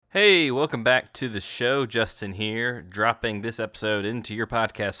Hey, welcome back to the show. Justin here, dropping this episode into your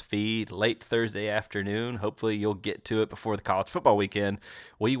podcast feed late Thursday afternoon. Hopefully, you'll get to it before the college football weekend.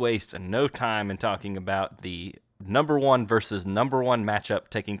 We waste no time in talking about the number one versus number one matchup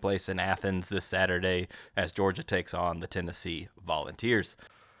taking place in Athens this Saturday as Georgia takes on the Tennessee Volunteers.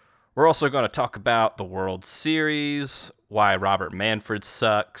 We're also going to talk about the World Series, why Robert Manfred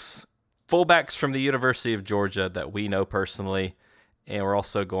sucks, fullbacks from the University of Georgia that we know personally, and we're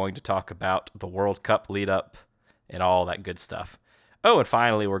also going to talk about the World Cup lead up and all that good stuff. Oh, and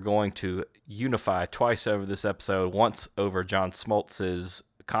finally, we're going to unify twice over this episode, once over John Smoltz's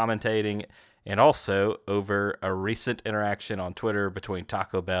commentating and also over a recent interaction on Twitter between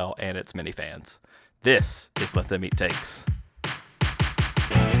Taco Bell and its many fans. This is Let Them Eat Takes.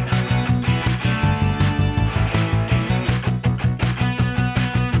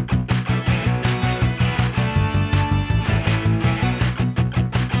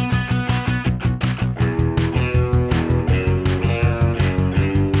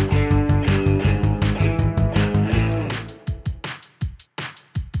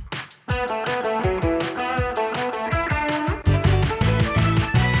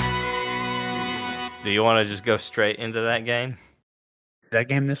 Do you want to just go straight into that game? That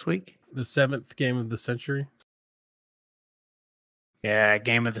game this week? The 7th game of the century. Yeah,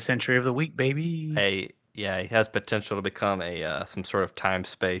 game of the century of the week, baby. Hey, yeah, he has potential to become a some sort of time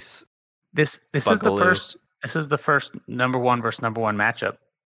space. This is the first. This is the first number one versus number one matchup.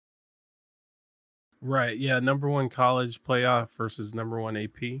 Right. Yeah. Number one college playoff versus number one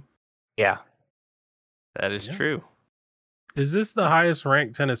AP. Yeah, That is true. Is this the highest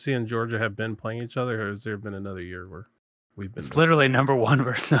ranked Tennessee and Georgia have been playing each other, or has there been another year where we've been? it's literally number one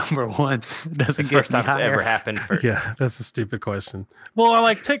versus number one. It doesn't It's the get first time any it's ever higher. happened. Yeah, that's a stupid question. Well, I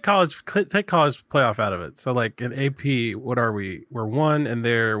like take college playoff out of it. So like in AP, what are we? We're 1, and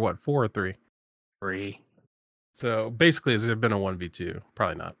they're what, 4 or 3? 3. So basically, has there been a 1v2?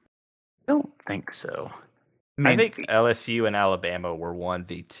 Probably not. I don't think so. I think LSU and Alabama were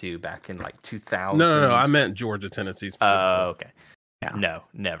 1v2 back in like 2000. No. I meant Georgia, Tennessee specifically. Oh, okay. Yeah. No,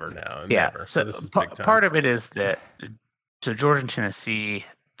 never. No, Yeah. never. So this is big time. part of it is that Georgia and Tennessee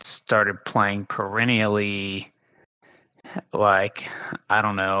started playing perennially. Like, I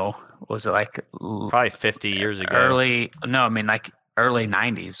don't know, was it like Probably 50 years ago. early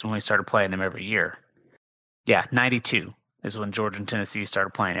 90s when we started playing them every year. Yeah, 92 is when Georgia and Tennessee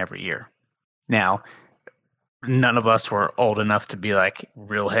started playing every year. Now, none of us were old enough to be like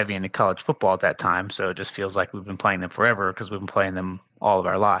real heavy into college football at that time, so it just feels like we've been playing them forever because we've been playing them all of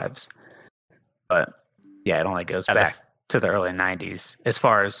our lives. But yeah, it only goes back to the early 90s as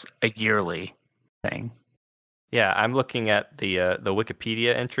far as a yearly thing. Yeah, I'm looking at the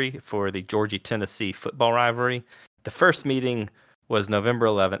Wikipedia entry for the Georgia-Tennessee football rivalry. The first meeting was November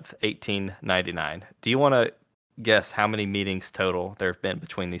 11th, 1899. Do you want to guess how many meetings total there have been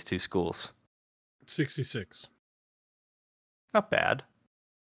between these two schools? 66. Not bad.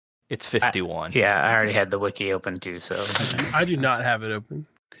 It's 51. I already had the wiki open too, so I do not have it open.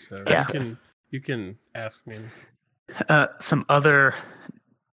 So Yeah. you can ask me. some other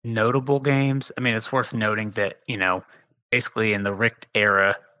notable games. I mean, it's worth noting that, basically in the Richt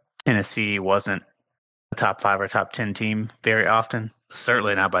era, Tennessee wasn't a top 5 or top 10 team very often.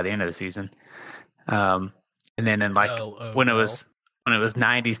 Certainly not by the end of the season. And then in when it was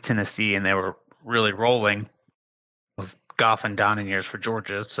 90s Tennessee and they were really rolling, it was Goff and Donnan years for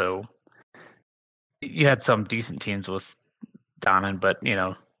Georgia. So you had some decent teams with Donnan, but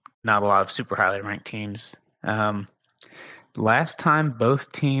not a lot of super highly ranked teams. Last time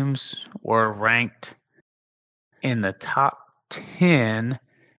both teams were ranked in the top 10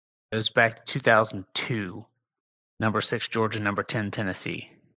 goes back to 2002. Number 6 Georgia, number 10 Tennessee.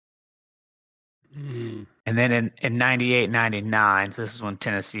 Mm. And then in 98, 99, so this is when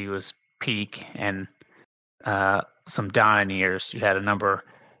Tennessee was peak, and some Donnan years, you had a number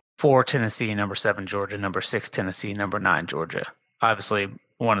 4 Tennessee, number 7 Georgia, number 6 Tennessee, number 9 Georgia. Obviously,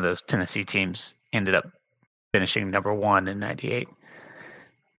 one of those Tennessee teams ended up finishing number 1 in 98.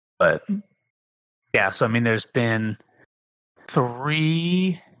 But yeah, so I mean, there's been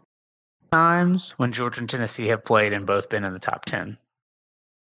 3 times when Georgia and Tennessee have played and both been in the top 10.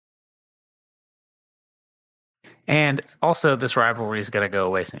 And also, this rivalry is going to go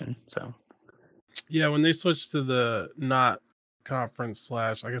away soon. So, yeah, when they switched to the not conference /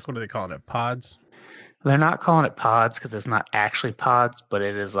 I guess what are they calling it? Pods? they're not calling it pods because it's not actually pods, but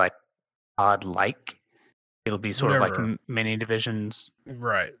it is like pod-like. It'll be sort of Whatever. like mini divisions.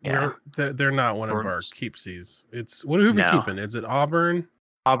 Right. Yeah. They're not one of our Groups. keepsies. It's who are we No. keeping? Is it Auburn?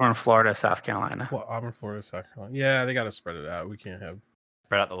 Auburn, Florida, South Carolina. Auburn, Florida, South Carolina. Yeah, they got to spread it out. We can't have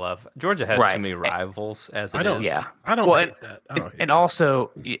Spread out the love. Georgia has Right. too many rivals as it I don't. is. Yeah. I don't Well, hate that. I don't hate And that. also,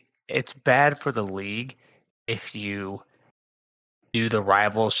 it's bad for the league if you do the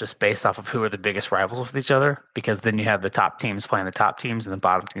rivals just based off of who are the biggest rivals with each other, because then you have the top teams playing the top teams and the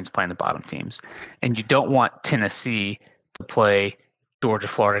bottom teams playing the bottom teams. And you don't want Tennessee to play Georgia,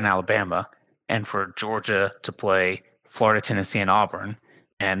 Florida, and Alabama, and for Georgia to play Florida, Tennessee, and Auburn,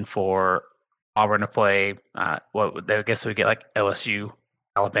 and for Auburn to play I guess we get like LSU,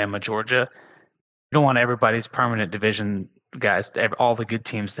 Alabama, Georgia. You don't want everybody's permanent division guys, all the good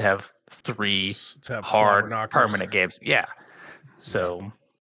teams to have three To have hard slobber knockers. permanent games. Yeah. So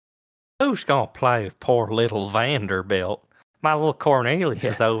Who's going to play with poor little Vanderbilt? My little Cornelius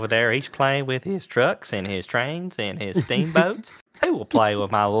is over there. He's playing with his trucks and his trains and his steamboats. Who will play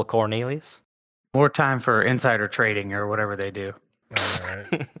with my little Cornelius? more time for insider trading or whatever they do. All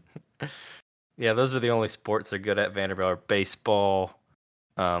right. Yeah, those are the only sports they're good at. Vanderbilt are baseball,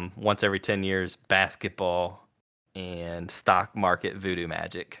 once every 10 years, basketball, and stock market voodoo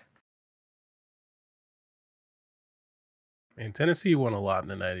magic. And Tennessee won a lot in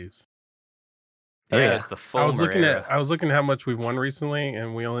the 90s. Oh, yeah. It's the I Fulmer was looking era. at how much we've won recently,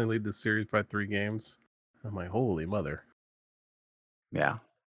 and we only lead the series by 3 games. I'm like, holy mother. Yeah.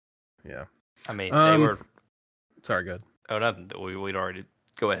 Yeah. I mean, they were. Sorry, good. Oh, nothing. We'd already.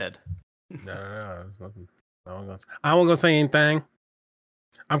 Go ahead. No, it's nothing. I won't go say anything.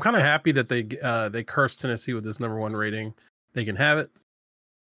 I'm kind of happy that they cursed Tennessee with this number 1 rating. They can have it.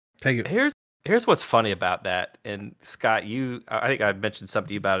 Take it. Here's what's funny about that. And Scott, I think I mentioned something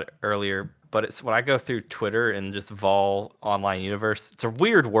to you about it earlier, but it's when I go through Twitter and just Vol online universe, it's a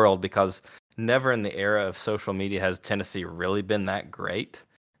weird world because never in the era of social media has Tennessee really been that great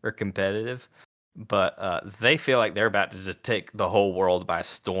or competitive. But they feel like they're about to just take the whole world by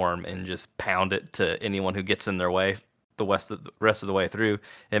storm and just pound it to anyone who gets in their way the rest of the way through.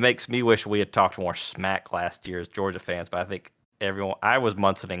 It makes me wish we had talked more smack last year as Georgia fans, but I think I was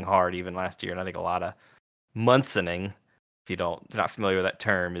Munsoning hard even last year, and I think a lot of Munsoning, if you're not familiar with that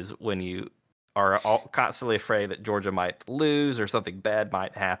term, is when you are constantly afraid that Georgia might lose or something bad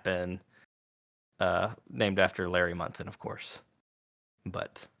might happen, named after Larry Munson, of course.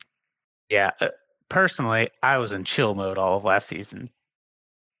 But Yeah. Personally, I was in chill mode all of last season.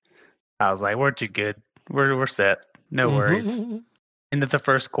 I was like, we're too good. We're set. No worries. Into the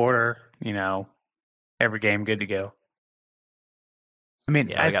first quarter, every game good to go. I mean,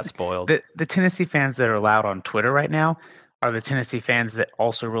 yeah, I got spoiled. The Tennessee fans that are allowed on Twitter right now are the Tennessee fans that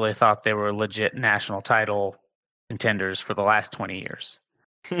also really thought they were legit national title contenders for the last 20 years.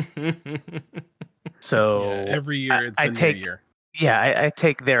 So Yeah, every year it's been their year. Yeah, I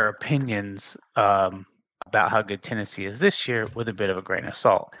take their opinions about how good Tennessee is this year with a bit of a grain of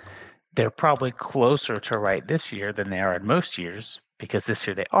salt. They're probably closer to right this year than they are in most years, because this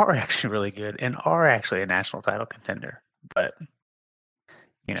year they are actually really good and are actually a national title contender. But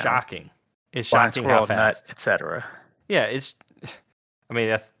shocking. It's shocking how fast, etc. Yeah, that's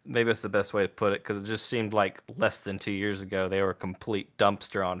the best way to put it, because it just seemed like less than 2 years ago they were a complete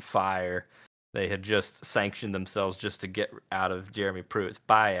dumpster on fire. They had just sanctioned themselves just to get out of Jeremy Pruitt's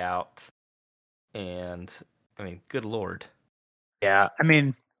buyout. And, good Lord. Yeah,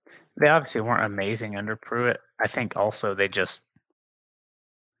 they obviously weren't amazing under Pruitt. I think also I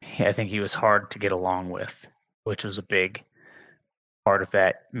think he was hard to get along with, which was a big part of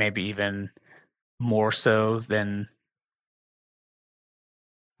that, maybe even more so than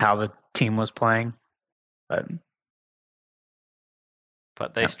how the team was playing. But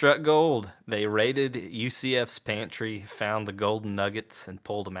they struck gold. They raided UCF's pantry, found the golden nuggets, and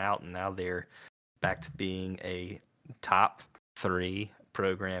pulled them out. And now they're back to being a top 3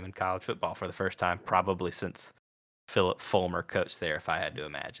 program in college football for the first time, probably since Philip Fulmer coached there, if I had to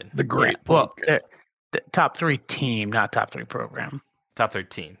imagine. The great. Yeah, well, the top 3 team, not top 3 program. Top 3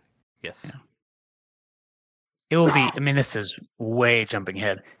 team, yes. Yeah. It will be, this is way jumping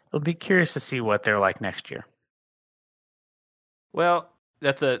ahead. It'll be curious to see what they're like next year. Well,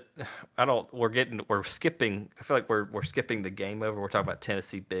 we're skipping. I feel like we're skipping the game over. We're talking about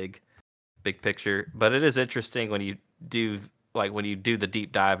Tennessee big picture, but it is interesting when you do the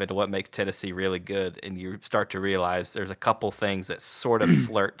deep dive into what makes Tennessee really good, and you start to realize there's a couple things that sort of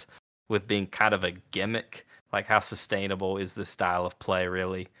flirt with being kind of a gimmick, like how sustainable is this style of play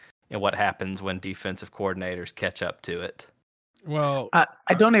really, and what happens when defensive coordinators catch up to it. Well, I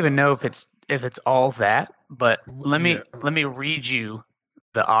don't even know if it's all that, but let me read you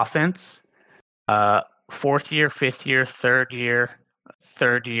the offense. 4th year, 5th year, 3rd year,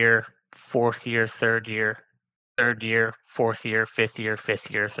 4th year, 3rd year, 3rd year, 4th year, 5th year, 5th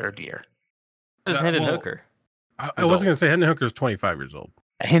year, 3rd year. Just Hendon Hooker. I wasn't going to say Hendon Hooker's 25 years old.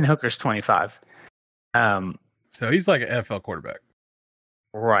 Hendon Hooker's 25. So he's like an NFL quarterback.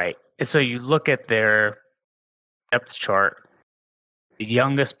 Right. So you look at their depth chart. The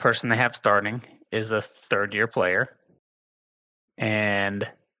youngest person they have starting is a third-year player. And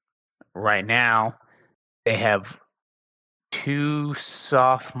right now, they have 2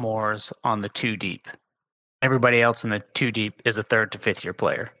 sophomores on the 2 deep. Everybody else in the 2 deep is a third to fifth year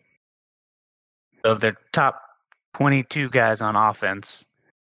player. So of their top 22 guys on offense,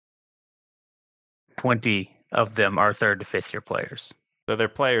 20 of them are third to fifth year players. So they're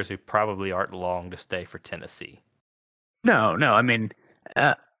players who probably aren't long to stay for Tennessee. No. I mean,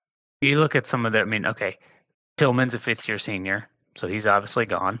 you look at some of their. I mean, okay, Tillman's a fifth year senior, so he's obviously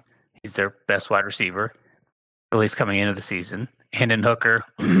gone. He's their best wide receiver, at least coming into the season. Hendon Hooker,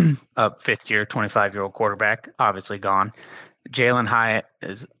 a fifth year, 25-year-old quarterback, obviously gone. Jalen Hyatt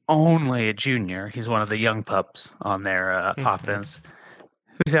is only a junior. He's one of the young pups on their offense,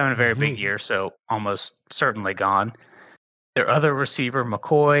 who's having a very big year, so almost certainly gone. Their other receiver,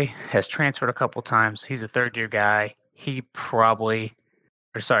 McCoy, has transferred a couple times. He's a third-year guy. He's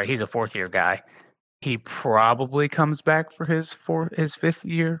a fourth-year guy. He probably comes back for his fifth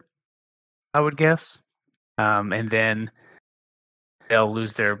year, I would guess. And then they'll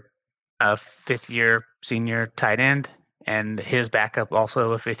lose their fifth-year senior tight end, and his backup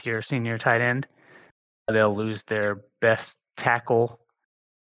also a fifth-year senior tight end. They'll lose their best tackle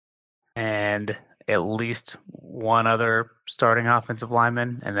and at least one other starting offensive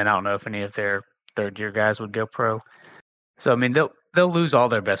lineman, and then I don't know if any of their third-year guys would go pro. So I mean, they'll lose all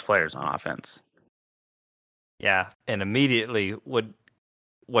their best players on offense. Yeah, and immediately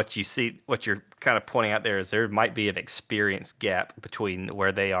what you're kind of pointing out there is there might be an experience gap between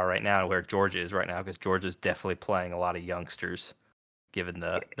where they are right now and where Georgia is right now, because Georgia's definitely playing a lot of youngsters, given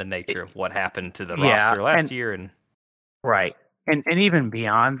the nature of what happened to the roster last year. And right, and even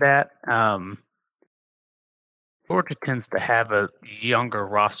beyond that, Georgia tends to have a younger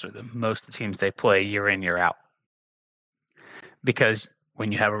roster than most of the teams they play year in, year out. Because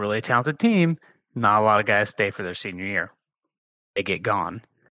when you have a really talented team, not a lot of guys stay for their senior year. They get gone.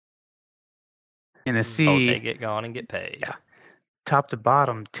 Tennessee, they get gone and get paid. Yeah. Top to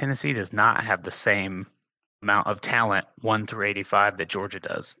bottom, Tennessee does not have the same amount of talent, 1 through 85, that Georgia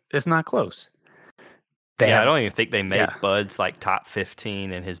does. It's not close. I don't even think they made Bud's like top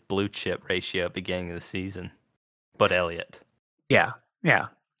 15 in his blue chip ratio at the beginning of the season. Bud Elliott. Yeah.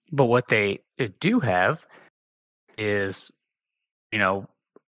 But what they do have is, a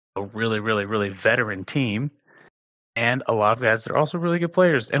really, really, really veteran team, and a lot of guys that are also really good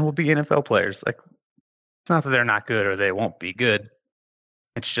players and will be NFL players. Like, it's not that they're not good or they won't be good.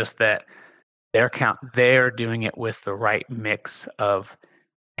 It's just that they're doing it with the right mix of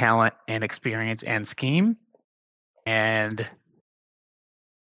talent and experience and scheme. And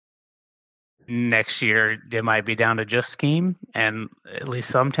next year, they might be down to just scheme and at least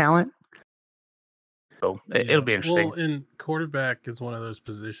some talent. So it'll be interesting. Well, and quarterback is one of those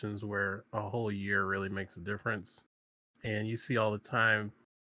positions where a whole year really makes a difference. And you see all the time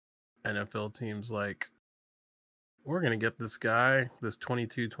NFL teams like, we're going to get this guy, this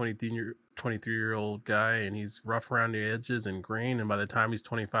 22, 23-year-old guy, and he's rough around the edges and green. And by the time he's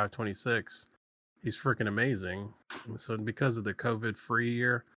 25, 26, he's freaking amazing. And so because of the COVID-free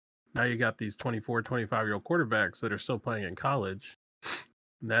year, now you got these 24, 25-year-old quarterbacks that are still playing in college.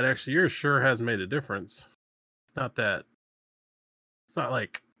 That extra year sure has made a difference. It's not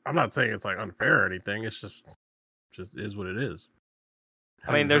like, I'm not saying it's like unfair or anything. It's just is what it is.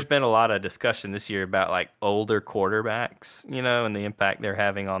 I mean, there's been a lot of discussion this year about like older quarterbacks, and the impact they're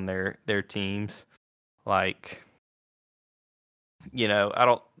having on their teams. Like,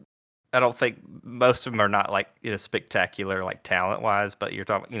 I don't think most of them are not like spectacular like talent wise, but you're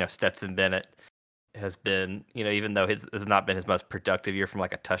talking, Stetson Bennett has been, even though his has not been his most productive year from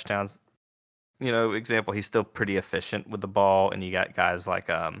like a touchdowns, example, he's still pretty efficient with the ball. And you got guys like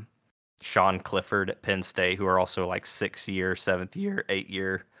Sean Clifford at Penn State, who are also like 6-year, 7th-year,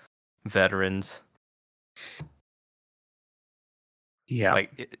 8-year veterans. Yeah,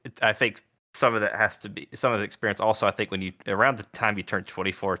 like I think some of that has to be some of the experience. Also, I think when around the time you turn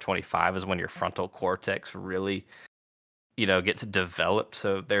 24 or 25 is when your frontal cortex really gets developed,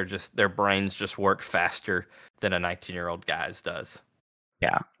 so their brains just work faster than a 19-year-old guy's does.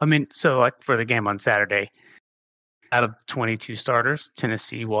 Yeah. I mean, so like for the game on Saturday, out of 22 starters,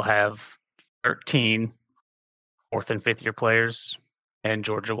 Tennessee will have 13 4th and 5th year players, and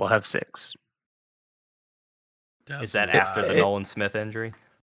Georgia will have 6. Is that after the Nolan Smith injury?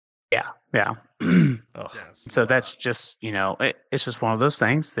 Yeah. So that's just, it's just one of those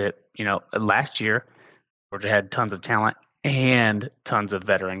things that, last year Georgia had tons of talent and tons of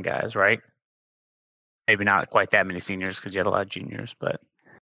veteran guys, right? Maybe not quite that many seniors because you had a lot of juniors, but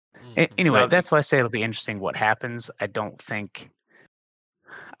anyway, No, that's why I say it'll be interesting what happens. I think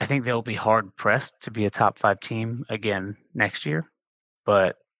they'll be hard pressed to be a top 5 team again next year,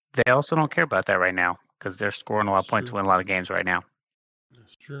 but they also don't care about that right now because they're scoring a lot of points to win a lot of games right now.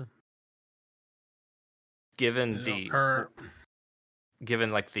 That's true. given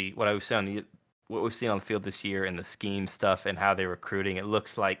like what we've seen on the field this year and the scheme stuff and how they're recruiting, it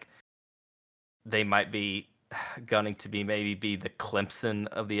looks like they might be gunning to be the Clemson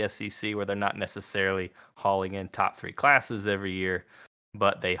of the SEC, where they're not necessarily hauling in top 3 classes every year,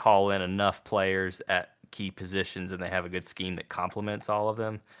 but they haul in enough players at key positions and they have a good scheme that complements all of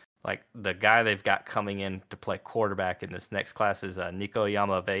them. Like the guy they've got coming in to play quarterback in this next class is Nico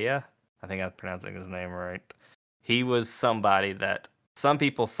Yamavea. I think I'm pronouncing his name right. He was somebody that some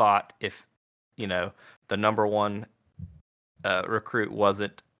people thought if, the number 1 recruit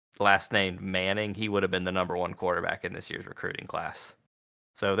wasn't last named Manning, he would have been the number 1 quarterback in this year's recruiting class.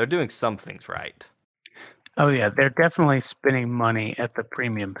 So they're doing some things right. Oh yeah, they're definitely spending money at the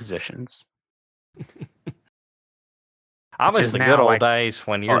premium positions. I miss the good old days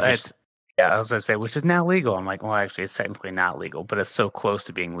when you're just... Yeah, I was going to say, which is now legal. I'm like, well, actually, it's technically not legal, but it's so close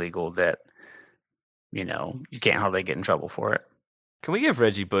to being legal that, you can't hardly get in trouble for it. Can we give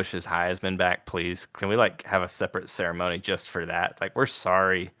Reggie Bush his Heisman back, please? Can we, have a separate ceremony just for that? We're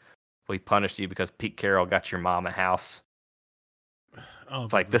sorry we punished you because Pete Carroll got your mom a house.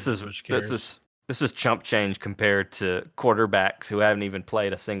 It's like, this is chump change compared to quarterbacks who haven't even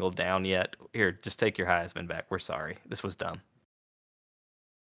played a single down yet. Here, just take your Heisman back. We're sorry. This was dumb.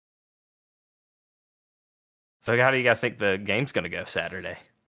 So how do you guys think the game's going to go Saturday?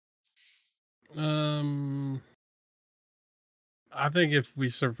 I think if we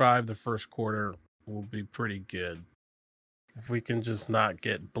survive the first quarter, we'll be pretty good. If we can just not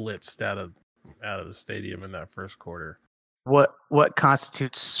get blitzed out of the stadium in that first quarter. What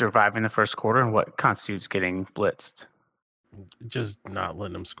constitutes surviving the first quarter and what constitutes getting blitzed? Just not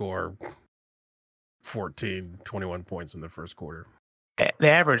letting them score 14, 21 points in the first quarter. They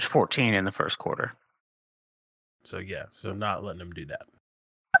averaged 14 in the first quarter. So not letting them do that.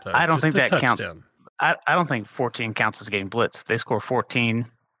 So I don't think that counts. I don't think 14 counts as getting blitzed. They score 14,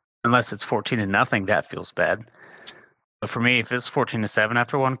 unless it's 14-0, that feels bad. But for me, if it's 14-7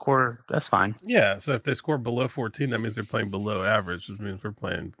 after one quarter, that's fine. Yeah, so if they score below 14, that means they're playing below average, which means we're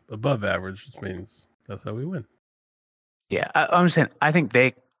playing above average, which means that's how we win. Yeah, I'm saying I think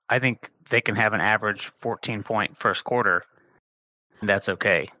they can have an average 14-point first quarter, and that's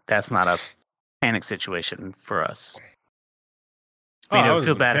okay. That's not a panic situation for us. I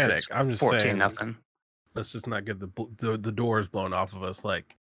feel bad if it's 14-0. Let's just not get the doors blown off of us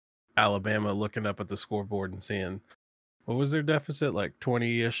like Alabama looking up at the scoreboard and seeing, what was their deficit, like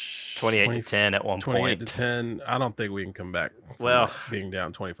 20-ish? 28-10 at one point. 28-10. I don't think we can come back from being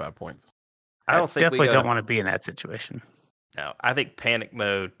down 25 points. I definitely don't want to be in that situation. No, I think panic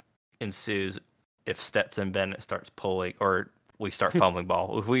mode ensues if Stetson Bennett starts pulling or we start fumbling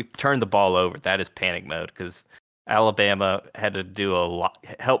ball. If we turn the ball over, that is panic mode because Alabama had to do a lot,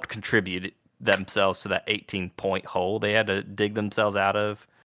 helped contribute themselves to that 18-point hole they had to dig themselves out of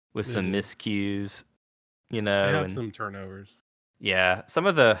with some miscues, They had some turnovers. Yeah, some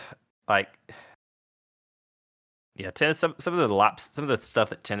of the some of the stuff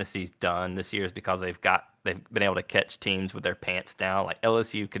that Tennessee's done this year is because they've been able to catch teams with their pants down. Like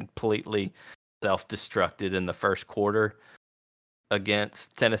LSU completely self-destructed in the first quarter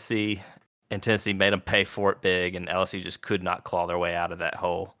against Tennessee, and Tennessee made them pay for it big, and LSU just could not claw their way out of that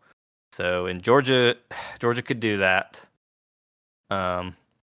hole. So in Georgia could do that.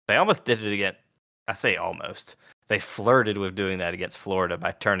 They almost did it again. I say almost. They flirted with doing that against Florida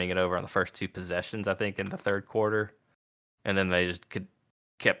by turning it over on the first 2 possessions, I think, in the third quarter. And then they just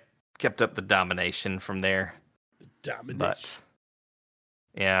kept up the domination from there. The domination. But,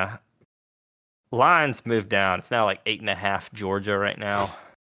 yeah. Lines moved down. It's now like 8.5 Georgia right now.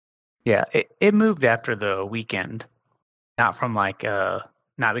 Yeah, it moved after the weekend. Not from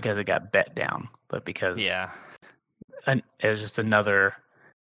not because it got bet down, but because it was just another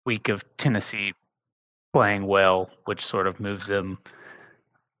week of Tennessee playing well, which sort of moves them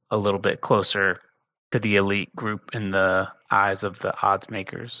a little bit closer to the elite group in the eyes of the odds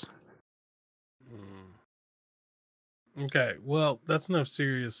makers. Okay, well, that's enough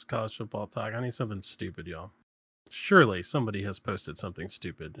serious college football talk. I need something stupid, y'all. Surely somebody has posted something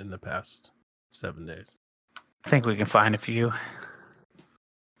stupid in the past 7 days. I think we can find a few.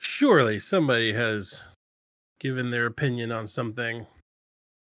 Surely somebody has given their opinion on something.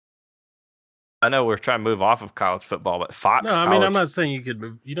 I know we're trying to move off of college football, but Fox. No, I mean, I'm not saying you could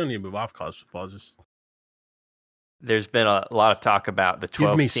move. You don't need to move off college football. Just There's been a lot of talk about the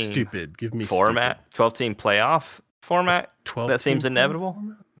 12 give me team stupid. Give me format, 12 team playoff format. 12 that seems inevitable.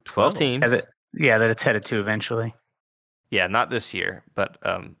 12 teams. that it's headed to eventually. Yeah, not this year, but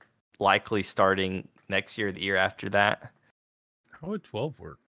likely starting next year, the year after that. How would 12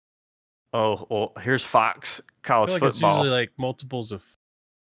 work? Oh, well, here's Fox I college feel like it's football. usually like multiples of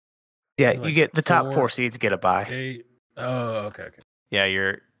Yeah, like you get the top 4, 4 seeds get a bye. 8. Oh, okay. Yeah,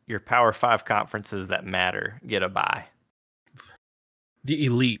 your Power 5 conferences that matter get a bye. The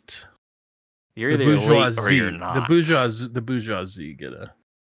elite. You're The either elite bourgeoisie. or you're not. The bourgeoisie get a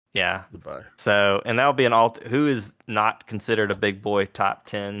Yeah. bye. So, and that'll be who is not considered a big boy top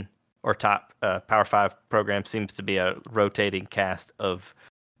 10 or top Power 5 program seems to be a rotating cast of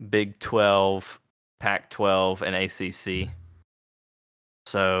Big 12, Pac-12, and ACC.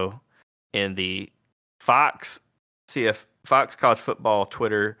 So, in the Fox College Football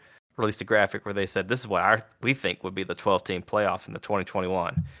Twitter released a graphic where they said this is what we think would be the 12-team playoff in the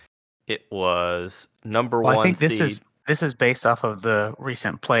 2021. It was number one I think seed. this is based off of the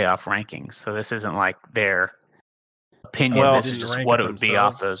recent playoff rankings, so this isn't like their opinion. Well, this is just what it would be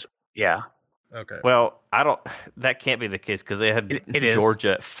off those. Yeah. Okay. Well, that can't be the case because they had it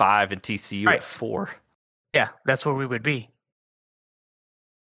Georgia at 5 and TCU right. at 4. Yeah, that's where we would be.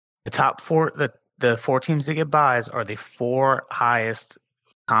 The top 4, the 4 teams that get buys are the 4 highest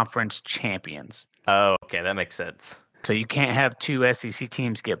conference champions. Oh, okay, that makes sense. So you can't have 2 SEC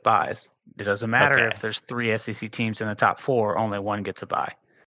teams get buys. It doesn't matter if there's 3 SEC teams in the top 4, only one gets a bye.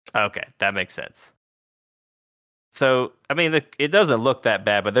 Okay, that makes sense. So, I mean, it doesn't look that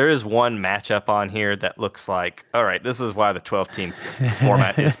bad, but there is one matchup on here that looks like, all right, this is why the 12-team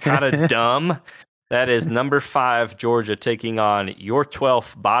format is kind of dumb. That is number 5, Georgia, taking on your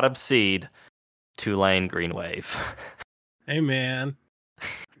 12th bottom seed, Tulane Green Wave. Hey, man.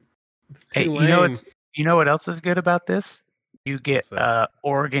 Hey, you know what else is good about this? You get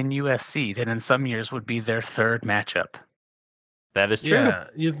Oregon USC, that in some years would be their 3rd matchup. That is true. Yeah,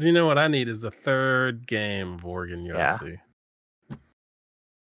 you know what I need is the 3rd game of Oregon USC. Yeah.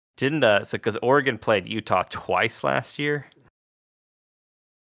 Didn't because Oregon played Utah twice last year.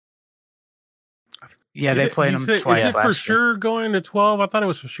 Yeah, they played them twice. Is it for sure going to 12? I thought it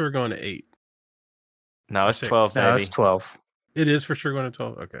was for sure going to 8. No, it's 12. No, it's 12. It is for sure going to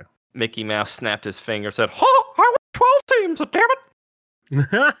 12. Okay. Mickey Mouse snapped his finger and said, "Oh, I want 12 teams, damn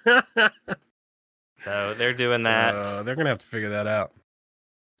it!" So they're doing that. They're gonna have to figure that out.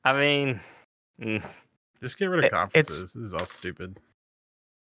 I mean, just get rid of conferences. This is all stupid.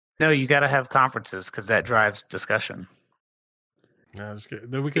 No, you got to have conferences because that drives discussion. No,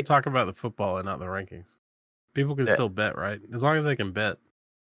 then we could talk about the football and not the rankings. People can still bet, right? As long as they can bet.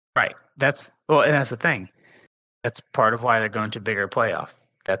 Right. And that's the thing. That's part of why they're going to bigger playoff.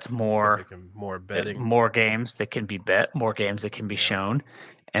 That's more betting, more games that can be bet, more games that can be shown.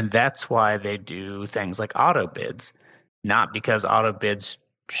 And that's why they do things like auto bids, not because auto bids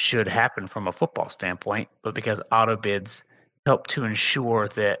should happen from a football standpoint, but because auto bids help to ensure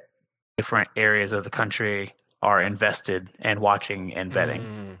that different areas of the country are invested and watching and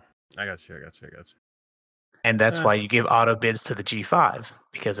betting. I got you. And that's why you give auto bids to the G5,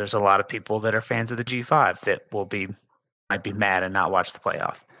 because there's a lot of people that are fans of the G5 that might be mad and not watch the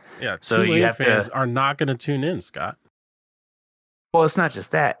playoff. Yeah, so you have fans are not going to tune in, Scott. Well, it's not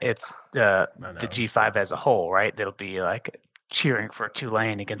just that. It's the G5 as a whole, right? That'll be like cheering for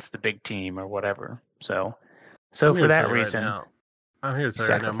Tulane against the big team or whatever. So for that reason, I'm here to tell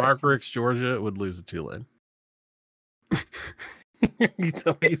you right now, Mark Rick's Georgia would lose to Tulane. You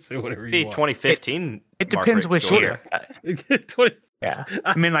tell me, say whatever you want. 2015. It depends which year. 20. Yeah,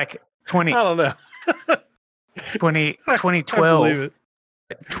 I mean like 20. I don't know. 2012.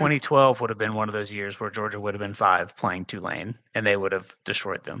 2012 would have been one of those years where Georgia would have been 5 playing Tulane, and they would have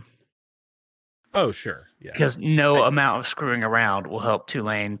destroyed them. Oh, sure. Yeah. Because no amount of screwing around will help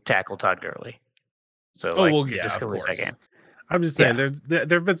Tulane tackle Todd Gurley. So, just going to lose that game. I'm just saying, there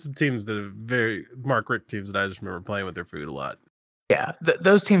have been some teams that are very Mark Richt teams that I just remember playing with their food a lot. Yeah,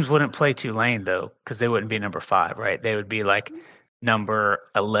 those teams wouldn't play Tulane, though, because they wouldn't be number 5, right? They would be like number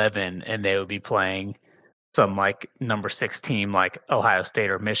 11, and they would be playing some like number 6 team like Ohio State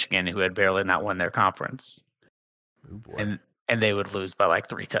or Michigan who had barely not won their conference. Oh boy. And they would lose by like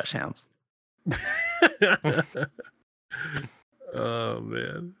 3 touchdowns. Oh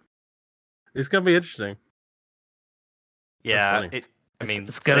man. It's gonna be interesting. Yeah,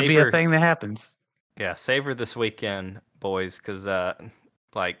 it's gonna be a thing that happens. Yeah, savor this weekend, boys, because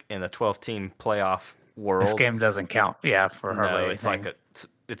like in the 12-team playoff world, this game doesn't count. Yeah, for Hurley. It's like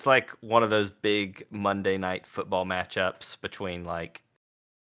it's like one of those big Monday night football matchups between like,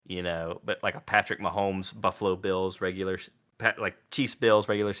 but like a Patrick Mahomes Buffalo Bills like Chiefs Bills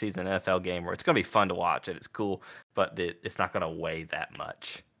regular season NFL game where it's gonna be fun to watch and it's cool, but it's not gonna weigh that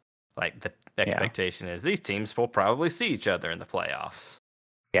much. Like the expectation is these teams will probably see each other in the playoffs.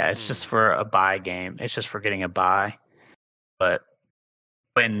 Yeah, it's just for a bye game. It's just for getting a bye. But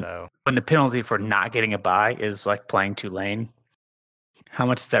when the penalty for not getting a bye is like playing Tulane, how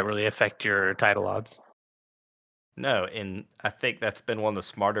much does that really affect your title odds? No, and I think that's been one of the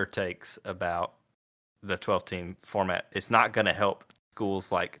smarter takes about the 12-team format. It's not going to help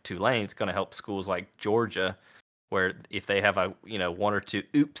schools like Tulane. It's going to help schools like Georgia, where if they have one or two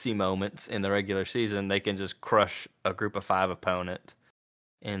oopsie moments in the regular season, they can just crush a group of 5 opponent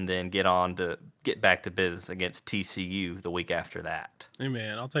and then get back to business against TCU the week after that. Hey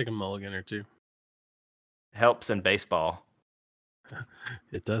man, I'll take a mulligan or two. Helps in baseball.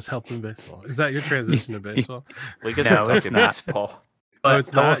 It does help in baseball. Is that your transition to baseball? We could talk about baseball. But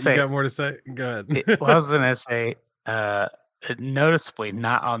it's not. You got more to say? Go ahead. I was going to say, noticeably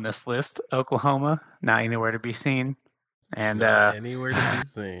not on this list, Oklahoma, not anywhere to be seen. And not anywhere to be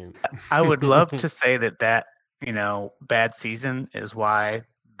seen. I would love to say that bad season is why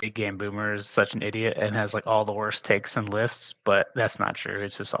Big Game Boomer is such an idiot and has like all the worst takes and lists, but that's not true.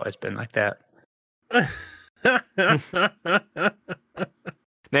 It's just always been like that.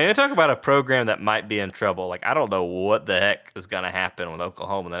 Now, you talk about a program that might be in trouble. Like, I don't know what the heck is going to happen with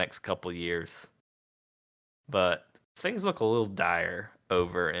Oklahoma in the next couple of years. But things look a little dire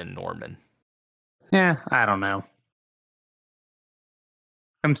over in Norman. Yeah, I don't know.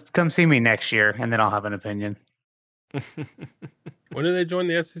 Come see me next year, and then I'll have an opinion. When do they join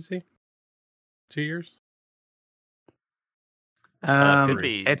the SEC? 2 years? Could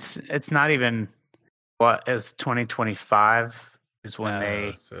be. It's not even it's 2025 is when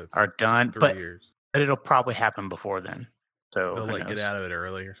they are done, but it'll probably happen before then. So they'll get out of it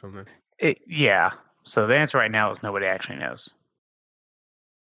early or something. Yeah. So the answer right now is nobody actually knows.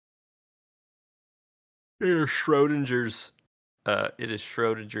 It is Schrodinger's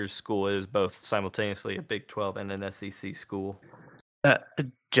school. It is both simultaneously a Big 12 and an SEC school.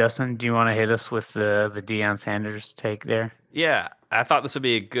 Justin, do you want to hit us with the Deion Sanders take there? Yeah, I thought this would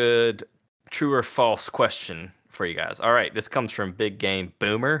be a good true or false question for you guys. All right, this comes from Big Game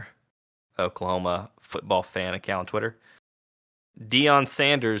Boomer, Oklahoma football fan account on Twitter. Deion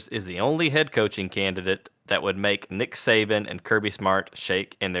Sanders is the only head coaching candidate that would make Nick Saban and Kirby Smart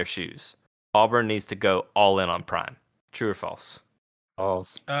shake in their shoes. Auburn needs to go all in on Prime. True or false?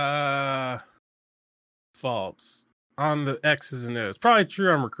 False. False. On the X's and O's. Probably true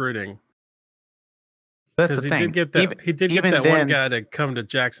on recruiting. That's the thing. He did get that one guy to come to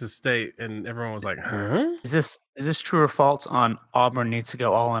Jackson State, and everyone was like, "Huh?" Is this true or false on Auburn needs to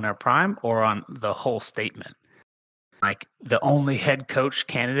go all in our prime, or on the whole statement? Like the only head coach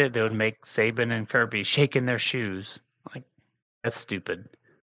candidate that would make Saban and Kirby shake in their shoes. Like that's stupid.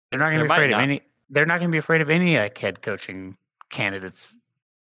 They're not going to be afraid of any. They're not going to be afraid of any head coaching candidates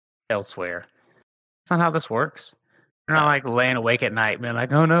elsewhere. That's not how this works. They're not like laying awake at night, being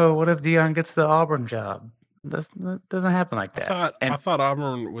like, "Oh no, what if Deion gets the Auburn job?" That doesn't happen like that. I thought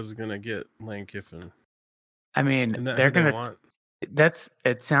Auburn was gonna get Lane Kiffin. I mean, they're gonna.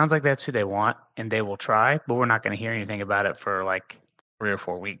 It sounds like that's who they want, and they will try, but we're not going to hear anything about it for like 3 or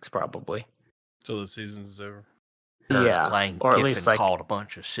 4 weeks, probably. Till the season's over. Yeah, Lane or Kiffin at least like called a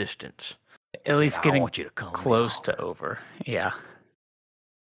bunch of assistants. At least getting close to over. Yeah.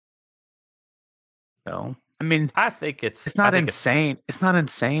 So, I mean, I think it's not insane. It's not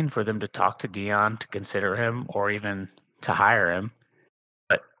insane for them to talk to Deion to consider him or even to hire him.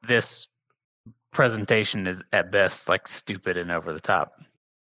 But this presentation is at best like stupid and over the top.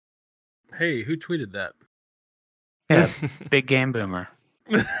 Hey, who tweeted that? Yeah, Big Game Boomer.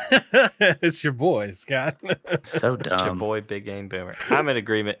 It's your boy, Scott. So dumb. It's your boy, Big Game Boomer. I'm in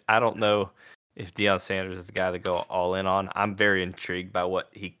agreement. I don't know if Deion Sanders is the guy to go all in on. I'm very intrigued by what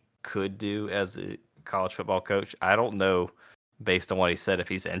he could do as a college football coach. I don't know, based on what he said, if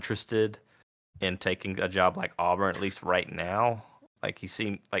he's interested in taking a job like Auburn, at least right now. Like he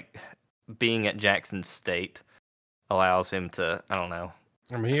seemed like being at Jackson State allows him to, I don't know.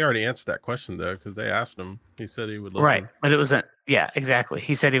 I mean, he already answered that question, though, because they asked him. He said he would listen. Right, but it was exactly.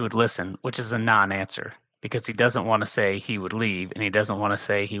 He said he would listen, which is a non-answer, because he doesn't want to say he would leave, and he doesn't want to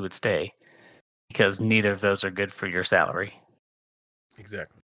say he would stay, because neither of those are good for your salary.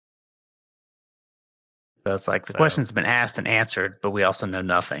 Exactly. So it's like the question's been asked and answered, but we also know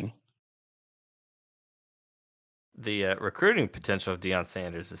nothing. The recruiting potential of Deion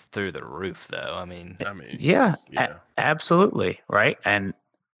Sanders is through the roof, though. I mean, yeah, absolutely, right? And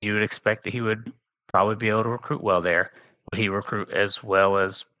you would expect that he would probably be able to recruit well there. Would he recruit as well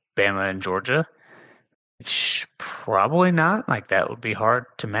as Bama and Georgia? Probably not. Like, that would be hard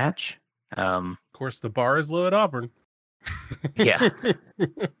to match. Of course, the bar is low at Auburn. Yeah.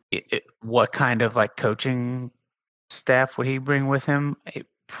 What kind of like coaching staff would he bring with him? It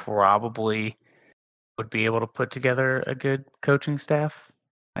probably would be able to put together a good coaching staff,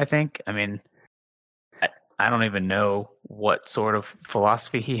 I think. I mean, I don't even know what sort of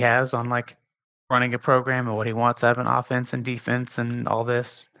philosophy he has on like running a program and what he wants out of an offense and defense and all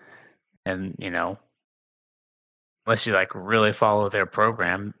this. And, unless you like really follow their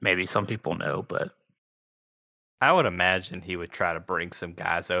program, maybe some people know, but I would imagine he would try to bring some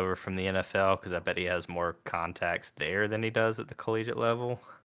guys over from the NFL because I bet he has more contacts there than he does at the collegiate level.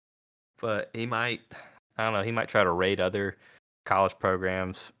 But he might, I don't know, he might try to raid other college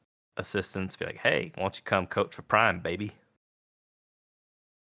programs, assistants, be like, hey, why don't you come coach for Prime, baby?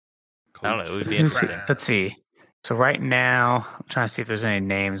 I don't know, it would be interesting. Let's see. So right now, I'm trying to see if there's any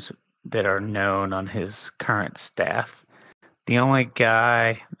names that are known on his current staff. The only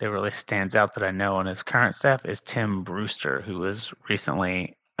guy that really stands out that I know on his current staff is Tim Brewster, who was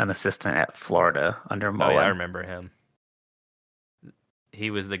recently an assistant at Florida under Mullen. Oh, yeah, I remember him.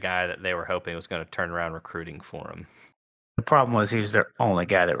 He was the guy that they were hoping was going to turn around recruiting for him. The problem was he was their only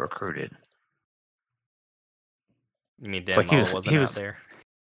guy that recruited. You mean Dan Mullen wasn't out there?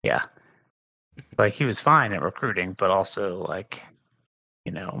 Yeah. Like, he was fine at recruiting, but also, like,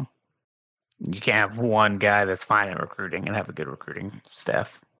 you can't have one guy that's fine at recruiting and have a good recruiting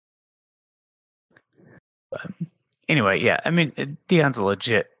staff. But anyway, yeah, I mean, Deion's a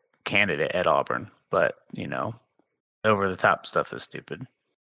legit candidate at Auburn, but, over the top stuff is stupid.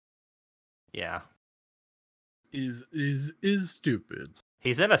 Yeah. Is stupid.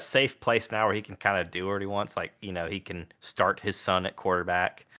 He's in a safe place now where he can kind of do what he wants. Like, he can start his son at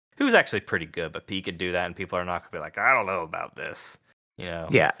quarterback, who's actually pretty good, but he could do that and people are not going to be like, I don't know about this.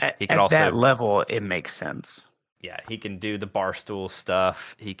 Yeah, at that level, it makes sense. Yeah, he can do the barstool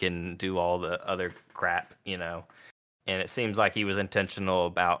stuff. He can do all the other crap, And it seems like he was intentional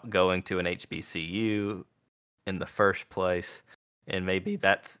about going to an HBCU in the first place. And maybe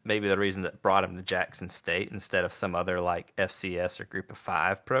that's the reason that brought him to Jackson State instead of some other like FCS or Group of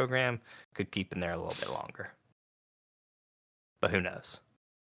 5 program. Could keep him there a little bit longer. But who knows?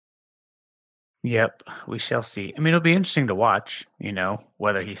 Yep, we shall see. I mean, it'll be interesting to watch,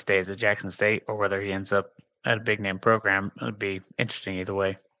 whether he stays at Jackson State or whether he ends up at a big name program. It would be interesting either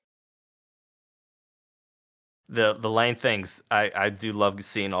way. The Lane things, I do love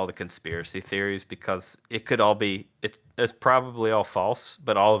seeing all the conspiracy theories because it could all be, it's probably all false,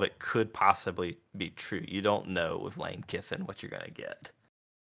 but all of it could possibly be true. You don't know with Lane Kiffin what you're going to get.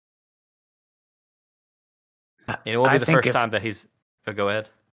 And it will be the first time that he's, go ahead.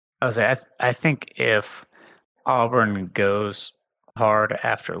 I think if Auburn goes hard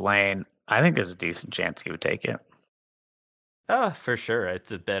after Lane, I think there's a decent chance he would take it. For sure.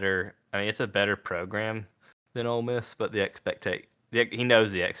 It's a better program than Ole Miss, but he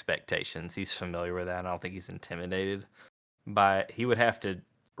knows the expectations. He's familiar with that. I don't think he's intimidated by it. He would have to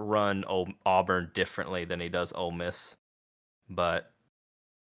run Auburn differently than he does Ole Miss. But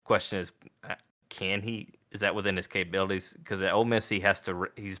question is, can he? Is that within his capabilities? Because at Ole Miss,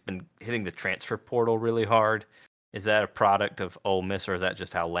 he's been hitting the transfer portal really hard. Is that a product of Ole Miss, or is that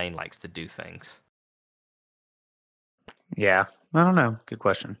just how Lane likes to do things? Yeah, I don't know. Good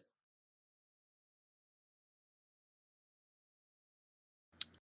question.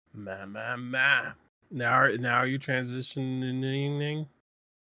 Now are you transitioning?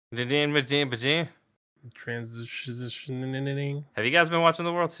 Transitioning. Have you guys been watching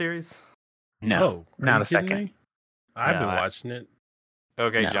the World Series? No, not a second. I've been watching it.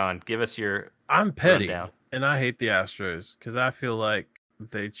 Okay, no. John, give us your. I'm petty, and I hate the Astros because I feel like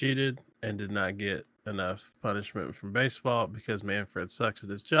they cheated and did not get enough punishment from baseball because Manfred sucks at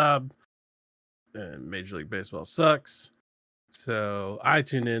his job, and Major League Baseball sucks. So I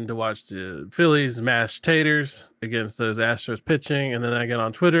tune in to watch the Phillies mash taters against those Astros pitching, and then I get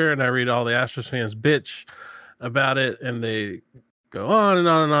on Twitter and I read all the Astros fans bitch about it, and they go on and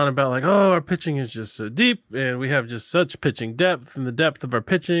on and on about like, oh, our pitching is just so deep and we have just such pitching depth and the depth of our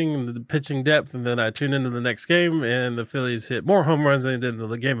pitching and the pitching depth. And then I tune into the next game and the Phillies hit more home runs than they did in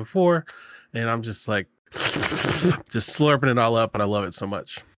the game before. And I'm just like, just slurping it all up. And I love it so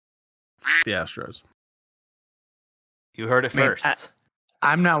much. The Astros. You heard it first.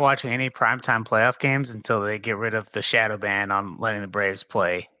 I'm not watching any primetime playoff games until they get rid of the shadow ban on letting the Braves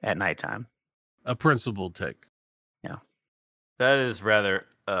play at nighttime. A principled take. Yeah. That is rather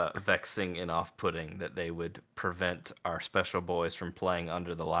vexing and off-putting that they would prevent our special boys from playing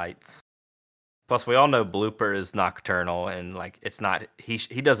under the lights. Plus, we all know Blooper is nocturnal, and like it's not he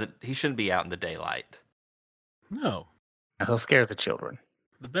shouldn't be out in the daylight. No, He'll scare the children.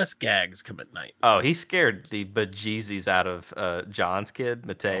 the best gags come at night. Oh, he scared the bejesus out of John's kid,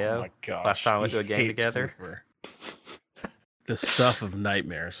 Mateo. Oh my gosh! Last time we went he to a game hates together. Blooper. The stuff of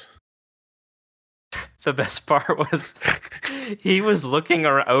nightmares. The best part was he was looking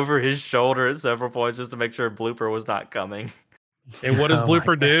over his shoulder at several points just to make sure Blooper was not coming. And what does Oh my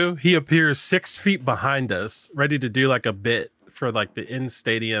Blooper do? He appears 6 feet behind us, ready to do like a bit for like the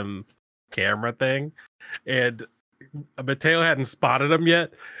in-stadium camera thing. And Mateo hadn't spotted him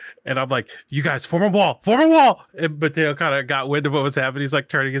yet. And I'm like, you guys, form a wall, form a wall. And Mateo kind of got wind of what was happening. He's like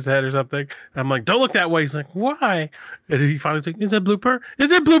turning his head or something. And I'm like, don't look that way. He's like, why? And he finally's like, is it Blooper?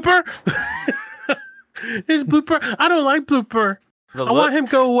 Is it Blooper? Is Blooper? I don't like Blooper. I want him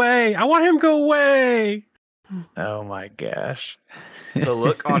go away. I want him go away. Oh my gosh. The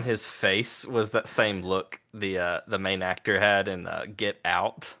look on his face was that same look the main actor had in Get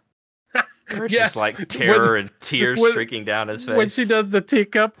Out. It's Yes. just like terror and tears streaking down his face. When she does the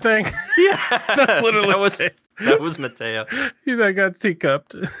teacup thing. Yeah, That's literally that was Mateo. He's like, got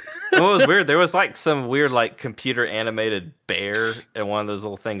teacupped. What was weird? There was like some weird like computer animated bear in one of those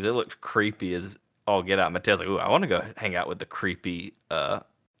little things. It looked creepy as all get out. Mateo's like, ooh, I want to go hang out with the creepy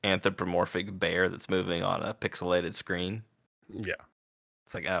anthropomorphic bear that's moving on a pixelated screen. Yeah.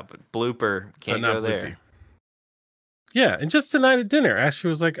 It's like, oh, but Blooper can't go there. Bloopy. Yeah, and just tonight at dinner, Ashley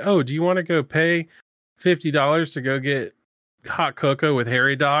was like, oh, do you want to go pay $50 to go get hot cocoa with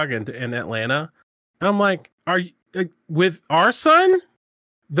Harry Dog in Atlanta? And I'm like, are you with our son?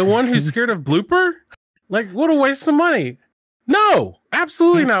 The one who's scared of Blooper? Like, what a waste of money. No,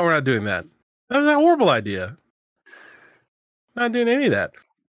 absolutely not. We're not doing that. That's a horrible idea. Not doing any of that.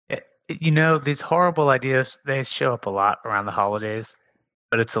 You know, these horrible ideas, they show up a lot around the holidays,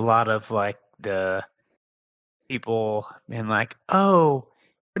 but it's a lot of like the people being like, oh,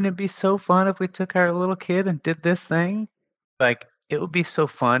 wouldn't it be so fun if we took our little kid and did this thing? Like, it would be so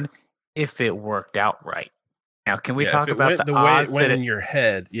fun if it worked out right. Now, can we talk about the way odds it went that in your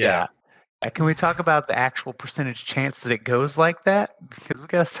head? Yeah. Can we talk about the actual percentage chance that it goes like that? Because we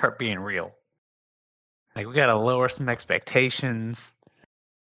got to start being real. Like, we got to lower some expectations.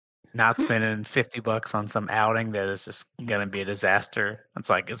 Not spending $50 on some outing that is just going to be a disaster. It's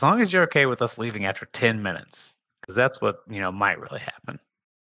like, as long as you're okay with us leaving after 10 minutes, because that's what, might really happen.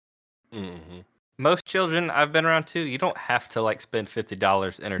 Mm-hmm. Most children I've been around too, you don't have to like spend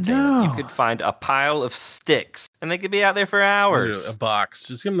 $50 entertainment. You could find a pile of sticks and they could be out there for hours. A box.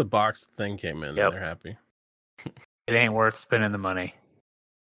 Just give them the box the thing came in and they're happy. It ain't worth spending the money.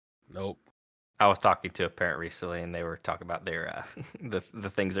 Nope. I was talking to a parent recently, and they were talking about their the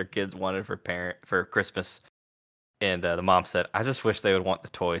things their kids wanted for Christmas, and the mom said, "I just wish they would want the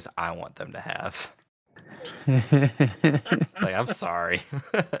toys I want them to have." Like, I'm sorry,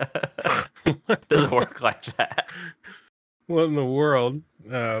 it doesn't work like that. What in the world?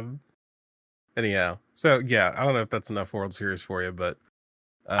 Anyhow, so yeah, I don't know if that's enough World Series for you, but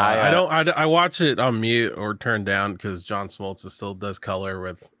I watch it on mute or turned down because John Smoltz still does color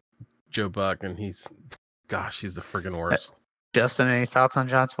with Joe Buck, and he's the friggin' worst. Justin, any thoughts on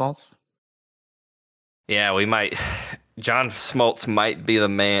John Smoltz? Yeah, we might. John Smoltz might be the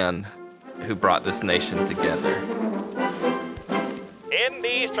man who brought this nation together. In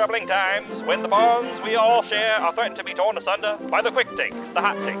these troubling times, when the bonds we all share are threatened to be torn asunder by the quick takes, the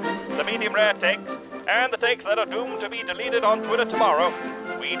hot takes, the medium rare takes, and the takes that are doomed to be deleted on Twitter tomorrow,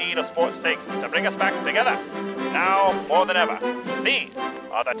 we need a sports take to bring us back together. Now more than ever, these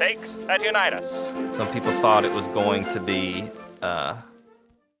are the takes that unite us. Some people thought it was going to be, I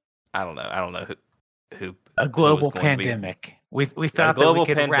don't know who a global pandemic. We thought that we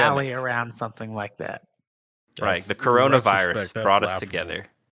could rally around something like that. Right, the coronavirus brought us together.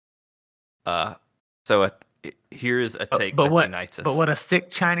 So here's a take that unites us. But what a sick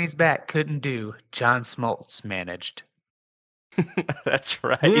Chinese bat couldn't do, John Smoltz managed. That's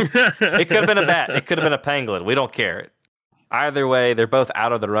right. It could have been a bat. It could have been a pangolin. We don't care. Either way, they're both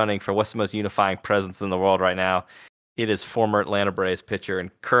out of the running for what's the most unifying presence in the world right now. It is former Atlanta Braves pitcher and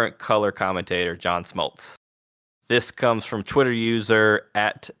current color commentator John Smoltz. This comes from Twitter user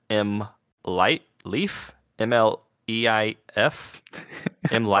 @MLeif, MLEIF,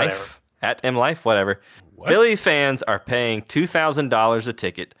 MLife, @MLife, whatever. What? Phillies fans are paying $2,000 a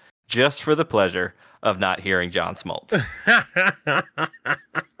ticket just for the pleasure of not hearing John Smoltz.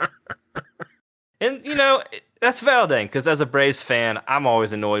 And, That's validating because as a Braves fan, I'm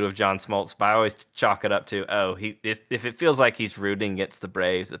always annoyed with John Smoltz, but I always chalk it up to, if it feels like he's rooting against the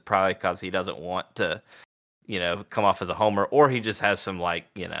Braves, it's probably because he doesn't want to, come off as a homer, or he just has some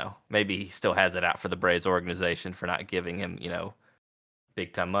maybe he still has it out for the Braves organization for not giving him,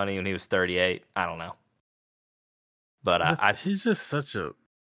 big time money when he was 38. I don't know, but he's just such a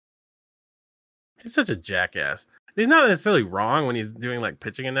jackass. He's not necessarily wrong when he's doing like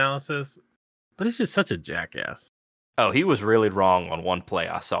pitching analysis, but he's just such a jackass. Oh, he was really wrong on one play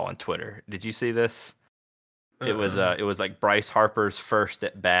I saw on Twitter. Did you see this? It was like Bryce Harper's first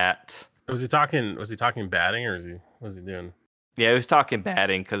at bat. Was he talking batting, or was he doing? Yeah, he was talking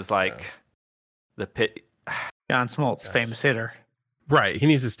batting because the pit. John Smoltz, famous hitter. Right, he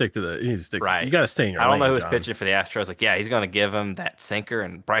needs to stick to right. You got to stay in your lane. I don't know who's John. pitching for the Astros. Like, yeah, he's going to give him that sinker,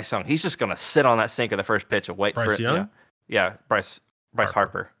 and Bryce Young, he's just going to sit on that sinker the first pitch and wait Bryce for it. Young? Yeah, Bryce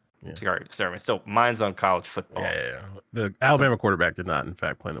Harper. Yeah. Still, mine's on college football. Yeah. The Alabama quarterback did not, in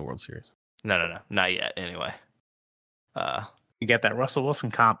fact, play in the World Series. No, not yet. Anyway, you get that Russell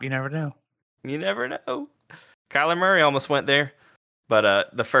Wilson comp. You never know. You never know. Kyler Murray almost went there,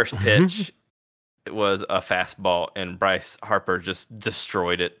 but the first pitch. It was a fastball, and Bryce Harper just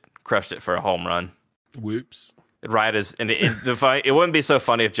destroyed it, crushed it for a home run. Whoops! Right as it wouldn't be so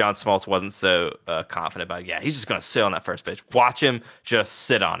funny if John Smoltz wasn't so confident about it. Yeah, he's just going to sit on that first pitch. Watch him just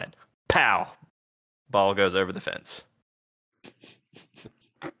sit on it. Pow! Ball goes over the fence.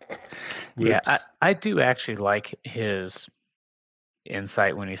 Yeah, I do actually like his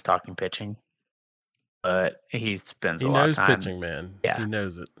insight when he's talking pitching, but he spends a lot of time. He knows pitching, man. Yeah, he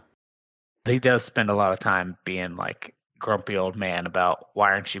knows it. He does spend a lot of time being like grumpy old man about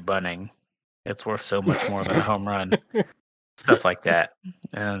why aren't you bunting? It's worth so much more than a home run. Stuff like that.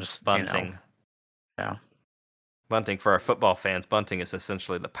 And just bunting. Yeah. Bunting for our football fans, bunting is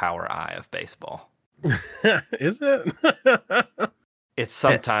essentially the power eye of baseball. Is it? It's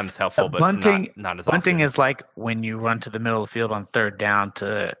sometimes helpful, but bunting, not as bunting often. is like when you run to the middle of the field on third down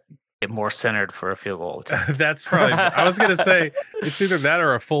to get more centered for a field goal. That's probably. I was gonna say it's either that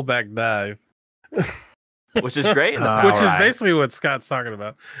or a fullback dive, which is great in the power which is eye. basically what Scott's talking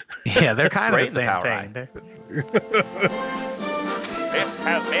about. Yeah, they're kind of the same thing. This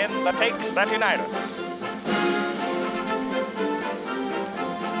has been the Takes That Unite Us.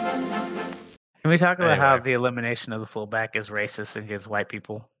 Can we talk about how the elimination of the fullback is racist against white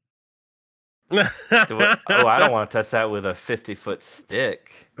people? I don't want to touch that with a 50-foot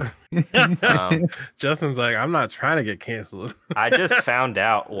stick. Justin's like, I'm not trying to get canceled. I just found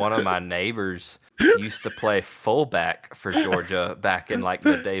out one of my neighbors used to play fullback for Georgia back in like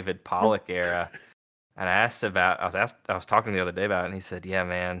the David Pollock era. And I was talking the other day about it, and he said, yeah,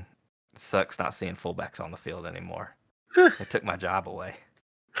 man, it sucks not seeing fullbacks on the field anymore. They took my job away.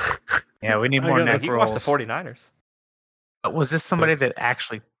 Yeah, we need more neck You rolls. watched the 49ers. But was this somebody that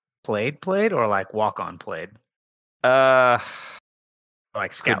actually played, or like walk-on played? Like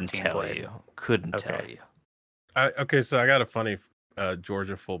scout couldn't team tell played? you. Couldn't tell you. Okay, so I got a funny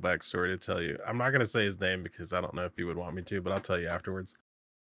Georgia fullback story to tell you. I'm not going to say his name because I don't know if he would want me to, but I'll tell you afterwards.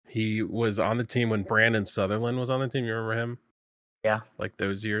 He was on the team when Brandon Sutherland was on the team. You remember him? Yeah. Like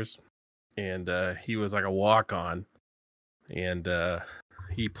those years. And he was like a walk-on. And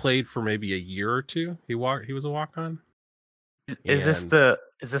he played for maybe a year or two. He was a walk-on. Is this the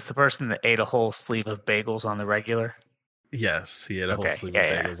person that ate a whole sleeve of bagels on the regular? Yes, he had a whole sleeve of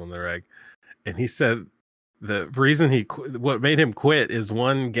bagels on the reg. And he said the reason what made him quit is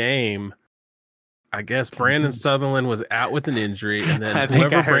one game. I guess Brandon Sutherland was out with an injury, and then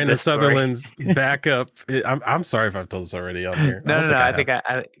whoever Brandon Sutherland's backup. I'm sorry if I've told this already on here. No. I think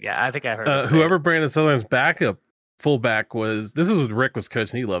I heard. Whoever Brandon Sutherland's backup fullback was. This is when Rick was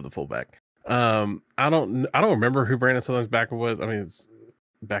coaching. He loved the fullback. I don't remember who Brandon Sutherland's backup was. I mean, it's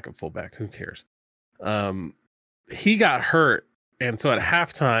backup fullback. Who cares? He got hurt, and so at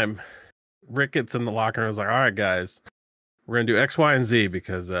halftime, Rick gets in the locker room and was like, "All right, guys, we're gonna do X, Y, and Z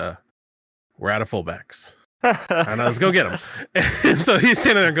because we're out of fullbacks. And let's go get them." And so he's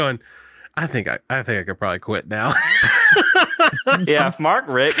sitting there going, "I think I could probably quit now." Yeah, if Mark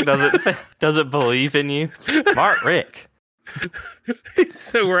Rick doesn't believe in you, Mark Rick.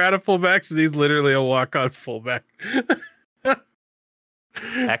 So we're out of fullbacks, and he's literally a walk-on fullback.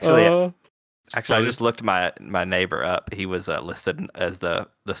 Actually, I just looked my neighbor up. He was listed as the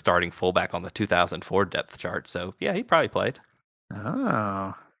starting fullback on the 2004 depth chart. So yeah, he probably played.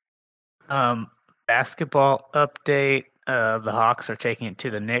 Oh. Basketball update. The Hawks are taking it to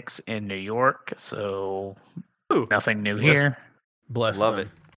the Knicks in New York. So nothing new here. Bless love them.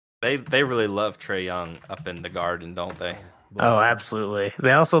 it. They really love Trae Young up in the Garden, don't they? Bless Oh, them. absolutely.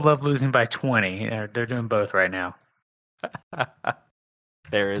 They also love losing by 20. They're doing both right now.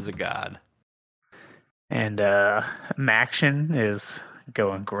 There is a God. And Maction is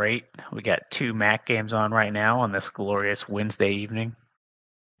going great. We got 2 Mac games on right now on this glorious Wednesday evening.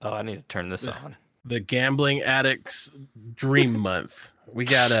 Oh, I need to turn this on. The gambling addicts dream month. We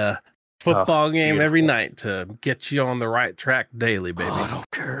got a football game every beautiful. night to get you on the right track daily, baby. Oh, I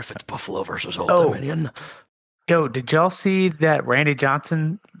don't care if it's Buffalo versus Old Oh. Dominion. Yo, did y'all see that Randy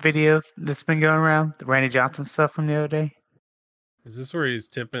Johnson video that's been going around? The Randy Johnson stuff from the other day? Is this where he's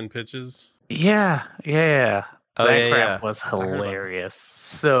tipping pitches? Yeah. Oh, that yeah, crap yeah. was heard about that. hilarious.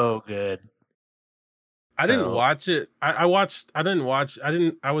 So good. I didn't So- watch it. I watched. I didn't watch. I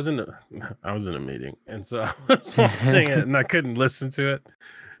didn't. I was in a meeting, and so I was watching it, and I couldn't listen to it.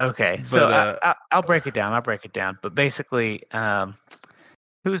 Okay, so But, I'll break it down. But basically,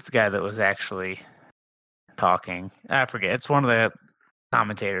 who's the guy that was actually talking? I forget. It's one of the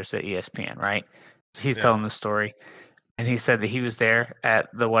commentators at ESPN, right? So he's Yeah. telling the story, and he said that he was there at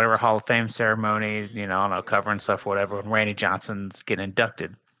the whatever Hall of Fame ceremony, I don't know, covering stuff, whatever, when Randy Johnson's getting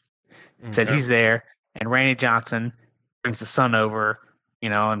inducted. Said Okay. he's there, and Randy Johnson brings the son over,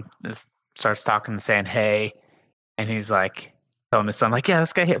 and just starts talking and saying, hey, and he's like, telling his son, like, yeah,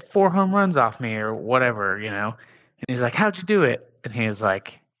 this guy hit 4 home runs off me or whatever, and he's like, how'd you do it? And he was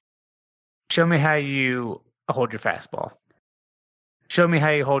like, show me how you hold your fastball. Show me how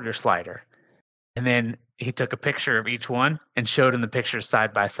you hold your slider. And then he took a picture of each one and showed him the pictures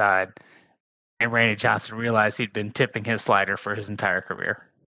side by side. And Randy Johnson realized he'd been tipping his slider for his entire career.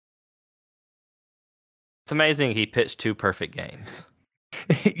 It's amazing he pitched 2 perfect games.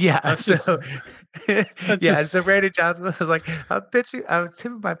 Yeah, That's so just- so Randy Johnson was like, I was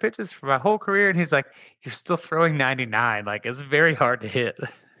tipping my pitches for my whole career, and he's like, you're still throwing 99. Like, it's very hard to hit.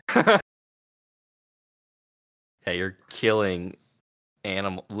 Yeah, you're killing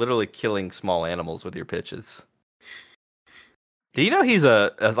literally killing small animals with your pitches. Do you know he's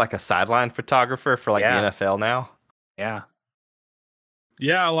a sideline photographer for Yeah. the NFL now? Yeah.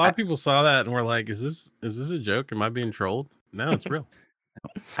 Yeah, a lot of people saw that and were like, "Is this a joke? Am I being trolled?" No, it's real.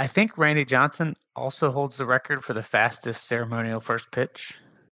 I think Randy Johnson also holds the record for the fastest ceremonial first pitch.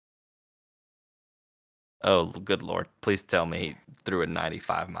 Oh, good Lord. Please tell me he threw a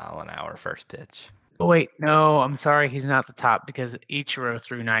 95-mile-an-hour first pitch. Oh, wait, no, I'm sorry. He's not the top because Ichiro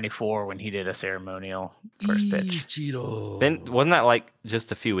threw 94 when he did a ceremonial first pitch. Ichiro. Then wasn't that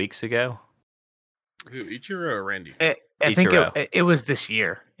just a few weeks ago? Who, Ichiro or Randy? I think Ichiro. it was this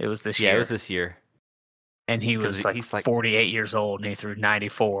year. It was this Yeah, year. it was this year. And he 'Cause was he's 48 years old and he threw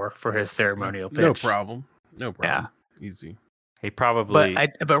 94 for his ceremonial pitch. No problem. No problem. Easy. He probably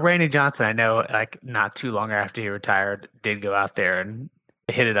But Randy Johnson, I know, not too long after he retired, did go out there and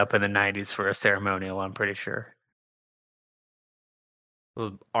hit it up in the 90s for a ceremonial. I'm pretty sure.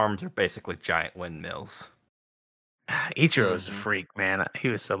 those arms are basically giant windmills. Ichiro's a Mhm. freak, man. He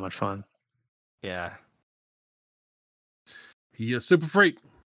was so much fun. Yeah. He a super freak.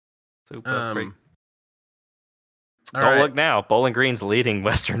 Super freak. All Don't right. look now. Bowling Green's leading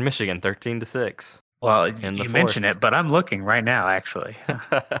Western Michigan 13-6. Well, In the you mentioned fourth. it, but I'm looking right now, actually.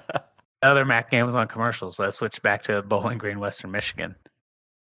 The other MAC game was on commercials, so I switched back to Bowling Green, Western Michigan.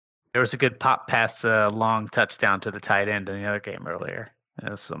 There was a good pop pass, long touchdown to the tight end in the other game earlier.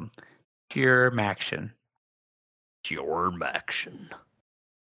 It was some pure Maction. Pure action.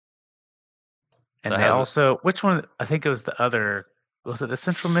 And So they how's it- also, which one? I think it was the other. Was it the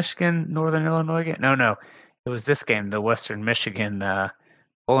Central Michigan, Northern Illinois game? No. It was this game, the Western Michigan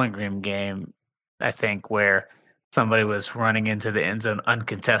Bowling Green game, I think, where somebody was running into the end zone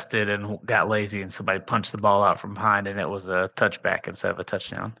uncontested and got lazy, and somebody punched the ball out from behind, and it was a touchback instead of a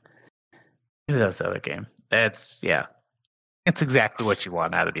touchdown. Maybe that was the other game. It's exactly what you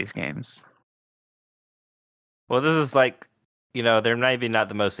want out of these games. Well, this is they're maybe not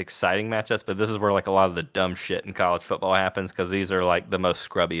the most exciting matchups, but this is where a lot of the dumb shit in college football happens because these are the most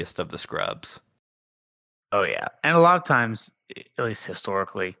scrubbiest of the scrubs. Oh yeah, and a lot of times, at least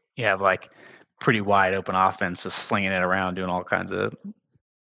historically, you have pretty wide open offense, just slinging it around, doing all kinds of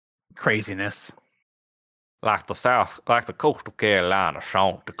craziness. Like the Coastal Carolina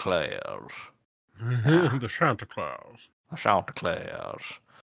Chanticleers. The Santa Claus. The Chanticleers.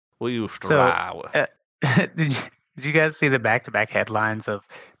 We used to So, ride with. Did you guys see the back-to-back headlines of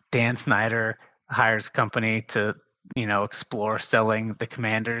Dan Snyder hires company to explore selling the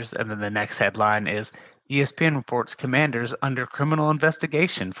Commanders, and then the next headline is ESPN reports Commanders under criminal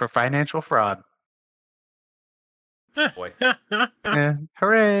investigation for financial fraud. Boy.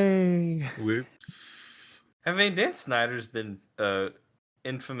 Hooray! Whoops. I mean, Dan Snyder's been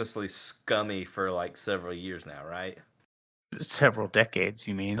infamously scummy for several years now, right? several decades,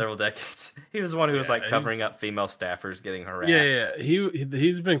 you mean? Several decades. He was the one who was Yeah, like covering up female staffers getting harassed. Yeah.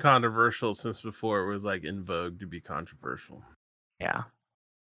 He's been controversial since before it was like in vogue to be controversial. Yeah.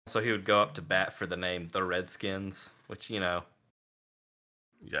 So he would go up to bat for the name the Redskins, which, you know,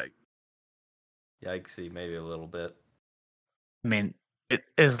 yikesy, maybe a little bit. I mean, it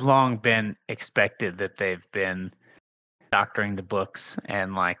has long been expected that they've been doctoring the books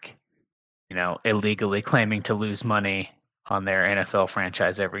and, like, you know, illegally claiming to lose money on their NFL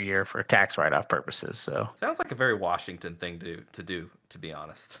franchise every year for tax write-off purposes. So Sounds like a very Washington thing to do, to be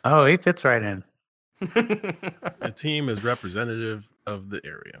honest. oh, he fits right in. The team is representative of the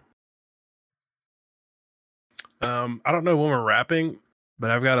area. I don't know when we're wrapping,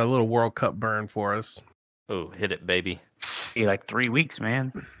 but I've got a little World Cup burn for us. Oh, hit it, baby. Be like 3 weeks,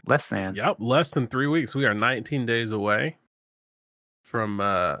 man. Less than. Yep, less than 3 weeks. We are 19 days away from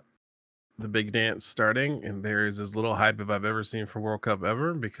the big dance starting, and there is as little hype as I've ever seen for World Cup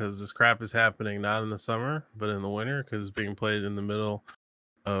ever, because this crap is happening not in the summer, but in the winter, because it's being played in the middle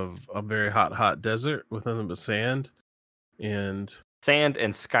of a very hot desert with nothing but sand. And Sand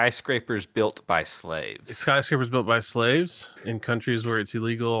and skyscrapers built by slaves. skyscrapers built by slaves in countries where it's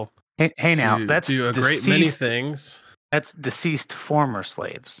illegal Hey now, to that's do a great many things. That's deceased former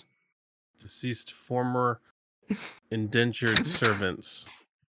slaves. Deceased former indentured servants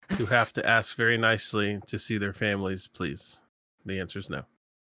who have to ask very nicely to see their families, please. The answer is no.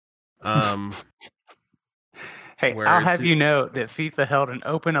 Hey, where I'll it's- have you know that FIFA held an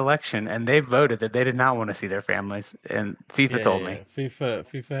open election and they voted that they did not want to see their families. And FIFA told me.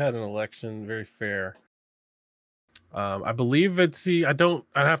 FIFA had an election, very fair. I believe it's I'd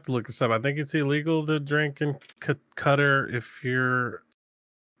have to look this up. I think it's illegal to drink in Qatar if you're,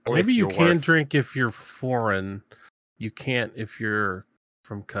 or maybe you can drink if you're foreign. You can't if you're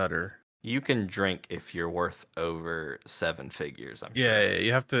from Qatar. You can drink if you're worth over 7 figures, I'm sure. Yeah,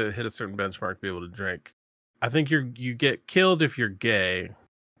 you have to hit a certain benchmark to be able to drink. I think you get killed if you're gay.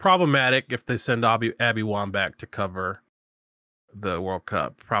 Problematic if they send Abby Wambach to cover the World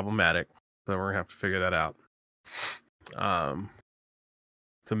Cup. Problematic. So we're gonna have to figure that out.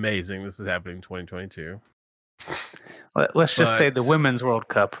 It's amazing this is happening in 2022. Let's just say the But- Women's World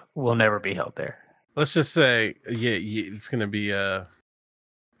Cup will never be held there. Let's just say, yeah, it's gonna be you have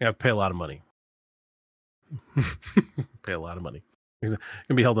to pay a lot of money. Pay a lot of money. It's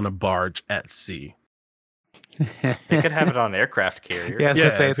gonna be held on a barge at sea. They could have it on an aircraft carrier. Yeah, I was Yeah,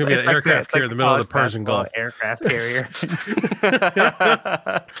 gonna say, it's gonna be an like aircraft it's like carrier in the middle of the college Persian basketball Gulf. Aircraft carrier.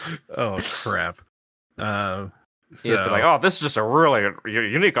 Oh crap! He has to be like, oh, this is just a really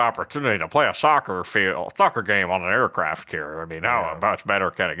unique opportunity to play a soccer game on an aircraft carrier. I mean, how much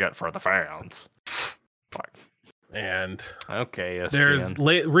better can it get for the fans? And okay, ESPN. there's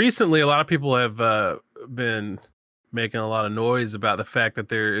recently a lot of people have been making a lot of noise about the fact that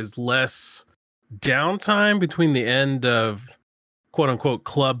there is less downtime between the end of quote unquote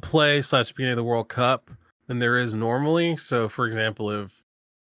club play / beginning of the World Cup than there is normally. So, for example, if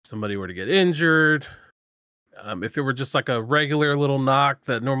somebody were to get injured, if it were just like a regular little knock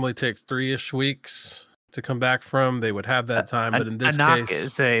that normally takes 3-ish weeks to come back from, they would have that time. But in this a knock case,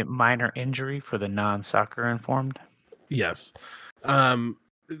 is a minor injury for the non-soccer informed. yes.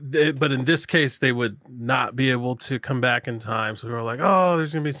 But in this case, they would not be able to come back in time. So we were like, oh,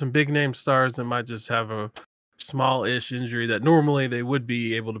 there's going to be some big name stars that might just have a small-ish injury that normally they would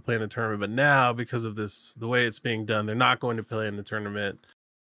be able to play in the tournament. But now, because of this, the way it's being done, they're not going to play in the tournament.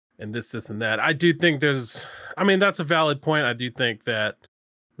 And this, and that. I do think that's a valid point. I do think that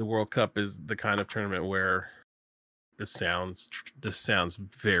the World Cup is the kind of tournament where this sounds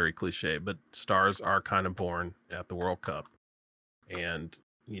very cliche, but stars are kind of born at the World Cup. And,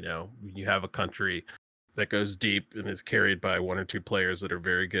 you know, you have a country that goes deep and is carried by 1 or 2 players that are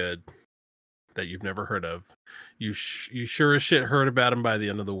very good that you've never heard of. You sure as shit heard about them by the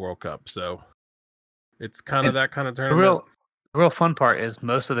end of the World Cup. So it's kind of that kind of tournament. The real fun part is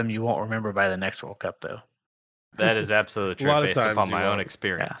most of them you won't remember by the next World Cup, though. That is absolutely true, A lot of based times upon you my own won't.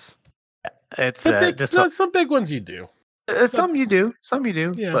 experience. It's Some big ones you do. some you do,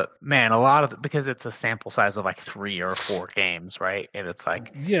 Yeah. but man, a lot of because it's a sample size of like 3 or 4 games, right? And it's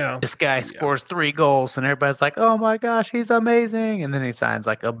like Yeah. this guy scores 3 goals, and everybody's like, "Oh my gosh, he's amazing!" And then he signs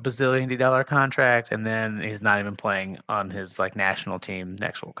like a bazillion-dollar contract, and then he's not even playing on his like national team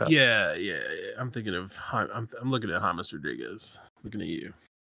next World Cup. Yeah. I'm thinking of I'm looking at James Rodriguez. Looking at you.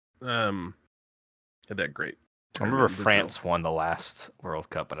 Had that great. I remember tournament in France won the last World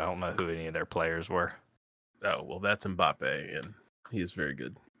Cup, but I don't know who any of their players were. Brazil. Oh well, that's Mbappe, and he is very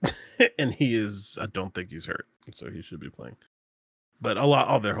good. And I don't think he's hurt, so he should be playing. but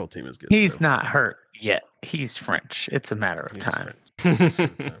all their whole team is good. He's so. not hurt yet. He's French. It's a matter of He's time.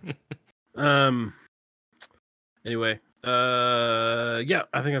 Anyway, yeah,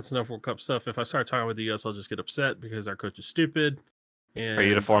 I think that's enough World Cup stuff. If I start talking with the US, I'll just get upset because our coach is stupid, and Our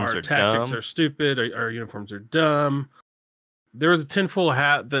uniforms our are tactics dumb. are stupid. Our uniforms are dumb. There was a tinfoil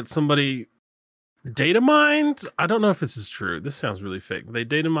hat that somebody data mined. I don't know if this is true. This sounds really fake. They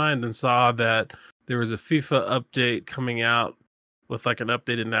data mined and saw that there was a FIFA update coming out with like an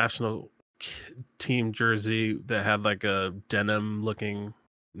updated national team jersey that had like a denim looking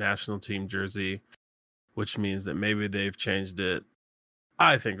national team jersey, which means that maybe they've changed it.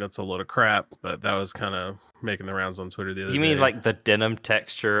 I think that's a load of crap, but that was kind of making the rounds on Twitter the other day. You mean like the denim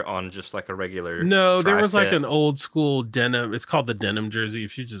texture on just like a regular? No, there was like tri-fit? an old school denim. It's called the denim jersey.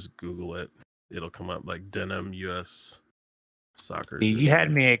 If you just Google it, it'll come up like denim US soccer. You jersey.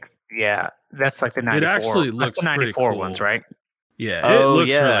 had me. Yeah, that's like the 94. actually That's looks the pretty 94 cool. ones, right? Yeah, Oh, it looks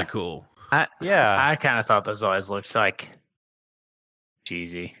yeah. really cool. Yeah. I kind of thought those always looked like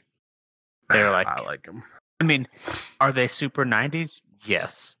cheesy. They were like, I like them. I mean, are they super 90s?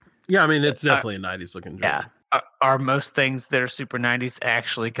 Yes. Yeah, I mean it's definitely a 90s looking jersey. Yeah. Are most things that are super 90s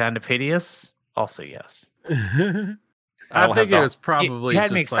actually kind of hideous? Also, yes. I I don't think have it was probably you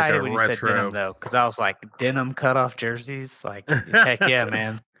had me just like excited a when you said denim, retro. though, because I was like, denim cutoff jerseys? Like, heck yeah,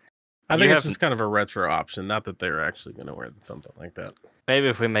 man. I You think it's have- just kind of a retro option. Not that they're actually going to wear something like that. Maybe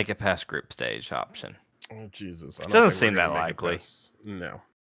if we make it past group stage option. Oh Jesus! I It don't doesn't think seem we're that gonna make it likely. past- No,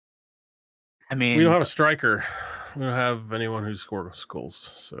 I mean, we don't have a striker. We don't have anyone who scores goals.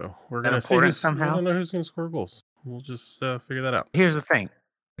 So we're That going to see important who's, somehow? We don't know who's going to score goals. We'll just figure that out. here's the thing.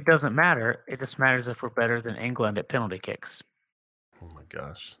 It doesn't matter. It just matters if we're better than England at penalty kicks. Oh my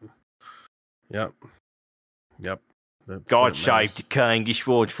gosh. Yep. That's God what save matters. the king, he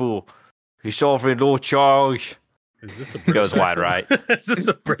sword for his sovereign Lord Charles. Is this a Goes British wide accent? Is this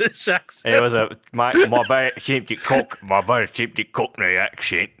a British accent? It was my bad attempted Cockney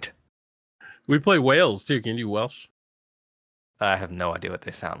accent. We play Wales too. Can you do Welsh? I have no idea what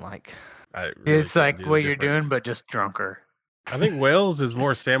they sound like. I really It's can't like do the what you're difference. doing, but just drunker. I think Wales is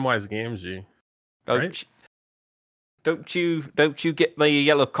more Samwise Gamgee. Right? Don't you get me a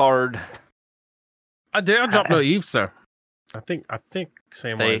yellow card? I dropped no Eve, sir. I think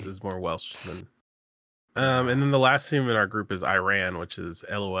Samwise They- is more Welsh than. And then the last team in our group is Iran, which is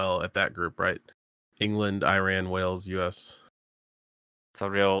LOL at that group, right? England, Iran, Wales, US. It's a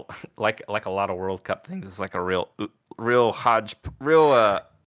real like a lot of World Cup things. It's like a real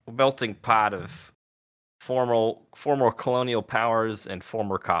melting pot of former colonial powers and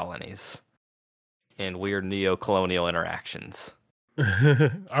former colonies, and weird neo-colonial interactions.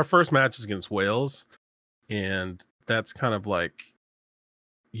 Our first match is against Wales, and that's kind of like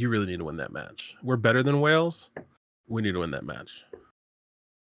you really need to win that match. We're better than Wales. We need to win that match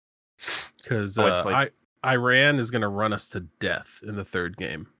because Oh, it's like- Iran is going to run us to death in the third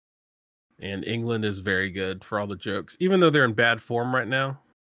game, and England is very good for all the jokes, even though they're in bad form right now.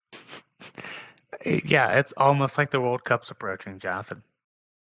 Yeah, it's almost like the World Cup's approaching, Jonathan.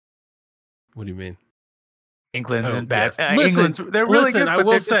 What do you mean? England's Oh, in bad. yes. Listen, England's they're really listen, good, I but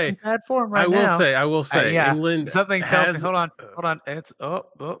will they're just say- in bad form right I now. will say, Yeah, England Something tells has me. Hold on. It's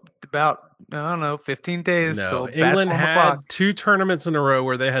about I don't know 15 days. no. so bad England form had o'clock. 2 tournaments in a row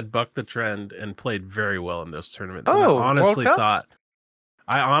where they had bucked the trend and played very well in those tournaments. And Oh, I honestly World Cups?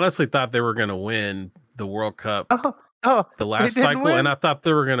 thought they were going to win the World Cup Oh, the last didn't cycle, win? and I thought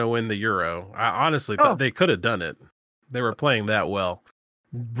they were going to win the Euro. I honestly Oh. thought they could have done it. They were playing that well.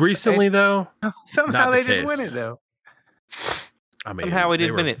 Recently, though, somehow Not the they didn't win case. it though. I mean, Somehow we they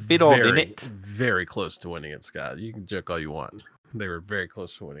didn't were win it. Fit all in very, it. very close to winning it, Scott. You can joke all you want. They were very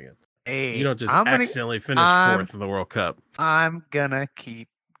close to winning it. Hey, You don't just I'm accidentally finish I'm- 4th in the World Cup. gonna keep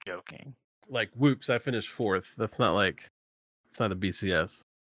joking. Like, whoops, I finished 4th. That's not like, it's not a BCS.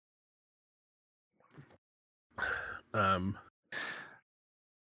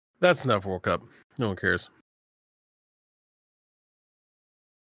 That's enough World Cup. No one cares.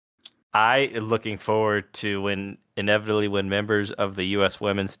 I am looking forward to when members of the U.S.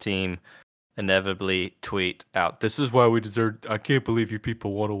 women's team inevitably tweet out, "This is why we deserve. I can't believe you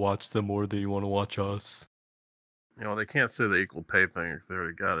people want to watch them more than you want to watch us." You know, they can't say the equal pay thing if they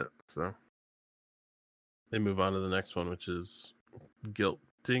already got it. So they move on to the next one, which is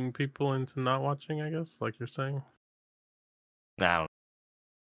guilting people into not watching, I guess, like you're saying. Now,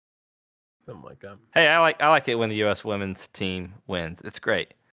 Something like that. hey, I like it when the U.S. women's team wins. It's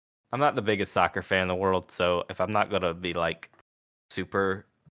great. I'm not the biggest soccer fan in the world, so if I'm not gonna be like super,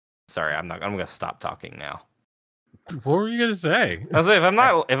 sorry, I'm gonna stop talking now. What were you gonna say? I was like, if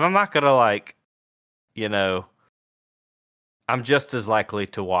I'm not gonna like, I'm just as likely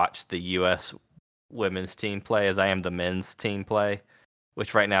to watch the U.S. women's team play as I am the men's team play,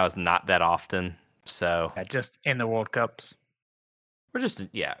 which right now is not that often. So Yeah, just in the World Cups. we're just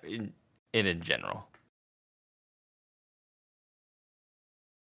in general.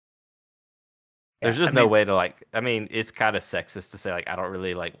 There's just no way to like. I mean, it's kind of sexist to say like I don't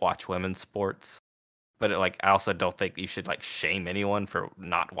really like watch women's sports, but I also don't think you should like shame anyone for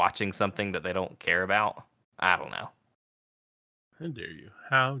not watching something that they don't care about. I don't know. How dare you?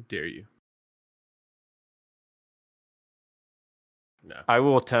 How dare you? No. I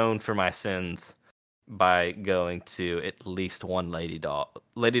will atone for my sins by going to at least one Lady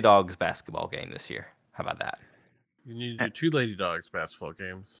Dogs basketball game this year. How about that? You need to do 2 Lady Dogs basketball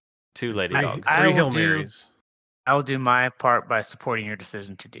games. 2 Lady Dogs. 3 Hail Marys. I will do my part by supporting your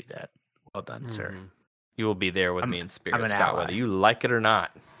decision to do that. Well done, sir. You will be there with me in spirit, I'm an Scott, ally. whether you like it or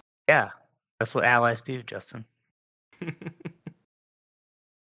not. Yeah, that's what allies do, Justin.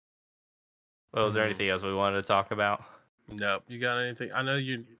 Well, is there anything else we wanted to talk about? Nope. You got anything? I know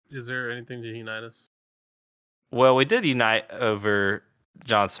you. Is there anything to unite us? Well, we did unite over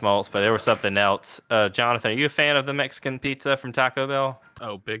John Smoltz, but there was something else. Jonathan, are you a fan of the Mexican pizza from Taco Bell?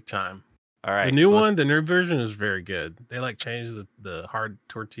 Oh, big time. All right. The new version is very good. They changed the hard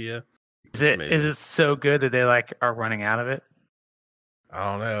tortilla. Is it so good that they are running out of it? I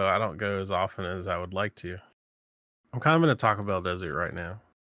don't know. I don't go as often as I would like to. I'm kind of in a Taco Bell desert right now.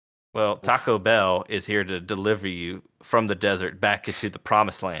 Well, Taco Bell is here to deliver you from the desert back into the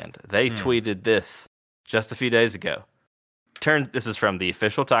promised land. They tweeted this just a few days ago. This is from the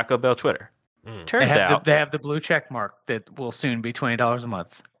official Taco Bell Twitter. Turns out they have the blue check mark that will soon be $20 a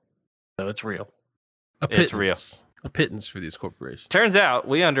month. So it's real. It's real. A pittance for these corporations. Turns out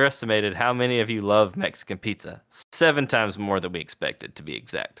we underestimated how many of you love Mexican pizza. 7 times more than we expected, to be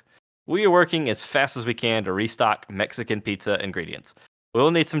exact. We are working as fast as we can to restock Mexican pizza ingredients.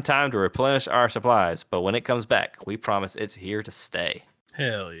 We'll need some time to replenish our supplies, but when it comes back, we promise it's here to stay.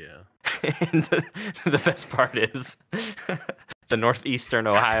 Hell yeah. And the best part is the Northeastern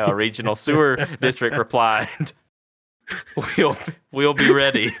Ohio Regional Sewer District replied, we'll be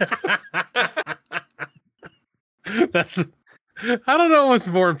ready. I don't know what's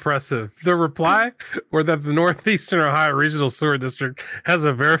more impressive, the reply or that the Northeastern Ohio Regional Sewer District has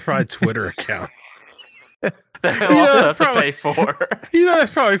a verified Twitter account. They'll also have to pay for.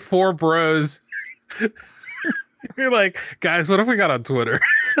 That's probably 4 bros. You're like, guys, what if we got on Twitter?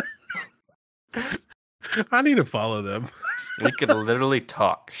 I need to follow them. We could literally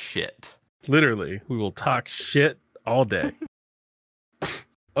talk shit. Literally, we will talk shit all day.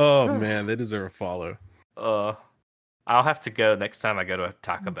 Oh man, they deserve a follow. I'll have to go next time I go to a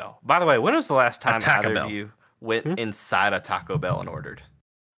Taco Bell. By the way, when was the last time either of you went inside a Taco Bell and ordered?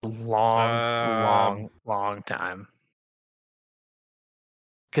 Long time.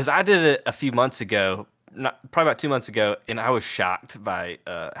 Because I did it a few months ago, probably about 2 months ago, and I was shocked by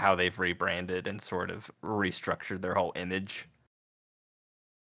how they've rebranded and sort of restructured their whole image.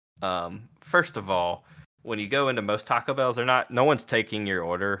 First of all, when you go into most Taco Bells, no one's taking your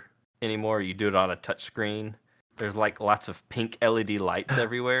order anymore. You do it on a touch screen. There's lots of pink LED lights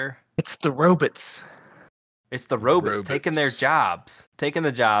everywhere. It's the robots. It's the robots taking their jobs, taking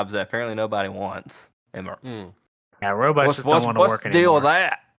the jobs that apparently nobody wants. Yeah, robots just don't want to work What's the deal anymore. with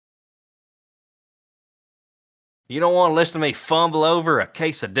that? You don't want to listen to me fumble over a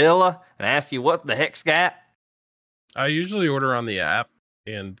quesadilla and ask you what the heck's got? I usually order on the app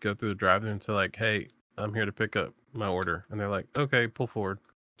and go through the drive-thru and say hey, I'm here to pick up my order. And they're like, okay, pull forward.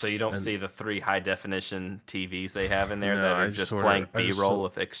 So you don't see the 3 high-definition TVs they have in there that are just order, playing B-roll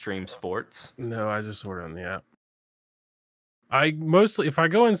of extreme sports? No, I just order on the app. I mostly, if I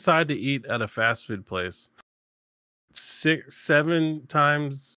go inside to eat at a fast food place, 8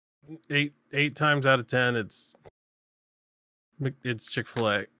 times out of 10, it's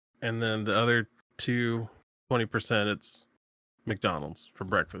Chick-fil-A. And then the other 20%, it's McDonald's for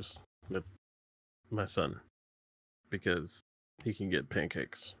breakfast with my son. Because he can get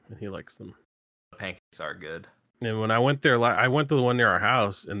pancakes and he likes them. The pancakes are good. And when I went there, I went to the one near our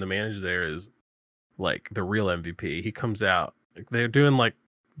house, and the manager there is the real MVP. He comes out. They're doing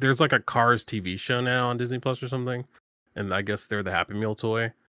there's a Cars TV show now on Disney Plus or something, and I guess they're the Happy Meal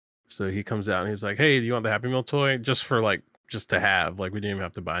toy. So he comes out and he's like, "Hey, do you want the Happy Meal toy just for just to have? We didn't even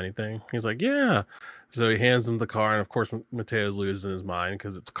have to buy anything." He's like, "Yeah." So he hands him the car, and of course Mateo's losing his mind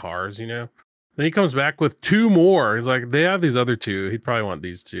because it's Cars, Then he comes back with 2 more. He's like, they have these other 2. He'd probably want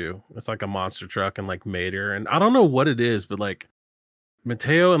these 2. It's like a monster truck and Mater. And I don't know what it is, but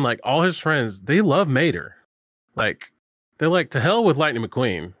Mateo and all his friends, they love Mater. They're to hell with Lightning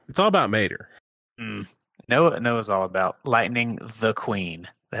McQueen. It's all about Mater. No, Noah's all about lightning the queen.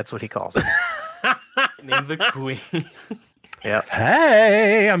 That's what he calls it. Name the queen. Yep.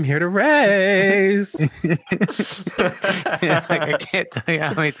 Hey, I'm here to race. I can't tell you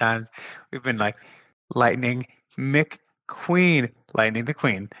how many times we've been like, lightning McQueen, lightning the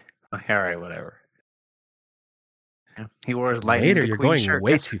queen. Like, all right, whatever. Yeah, he wore his lightning Later, the you're queen going shirt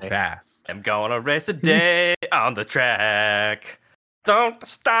way yesterday. too fast. I'm gonna race a day on the track. Don't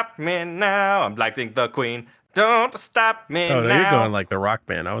stop me now. I'm lightning the queen. Don't stop me Oh, no, now. you're going like the rock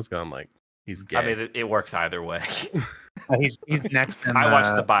band. I was going like he's gay. I mean, it works either way. He's next in I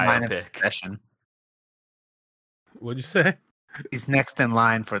watched the line of biopic. succession. What'd you say? He's next in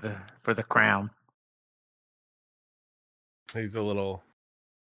line for the crown. He's a little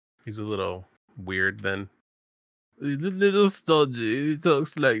weird then. He's a little stodgy. He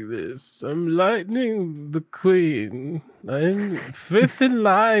talks like this. I'm lightning the queen. I'm fifth in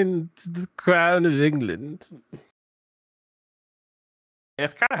line to the crown of England.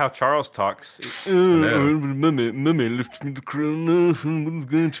 It's kind of how Charles talks. know. Mummy lifted me the crown off and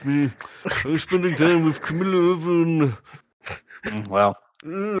going to me. I was spending time with Camilla and Well,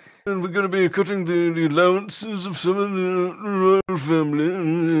 we're going to be cutting the allowances of some of the royal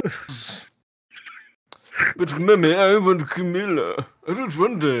family. But Mummy, I want Camilla. I don't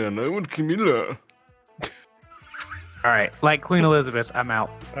want Diana, I want Camilla. all right. Like Queen Elizabeth, I'm out.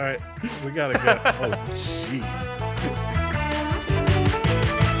 All right, we gotta go. Oh, jeez.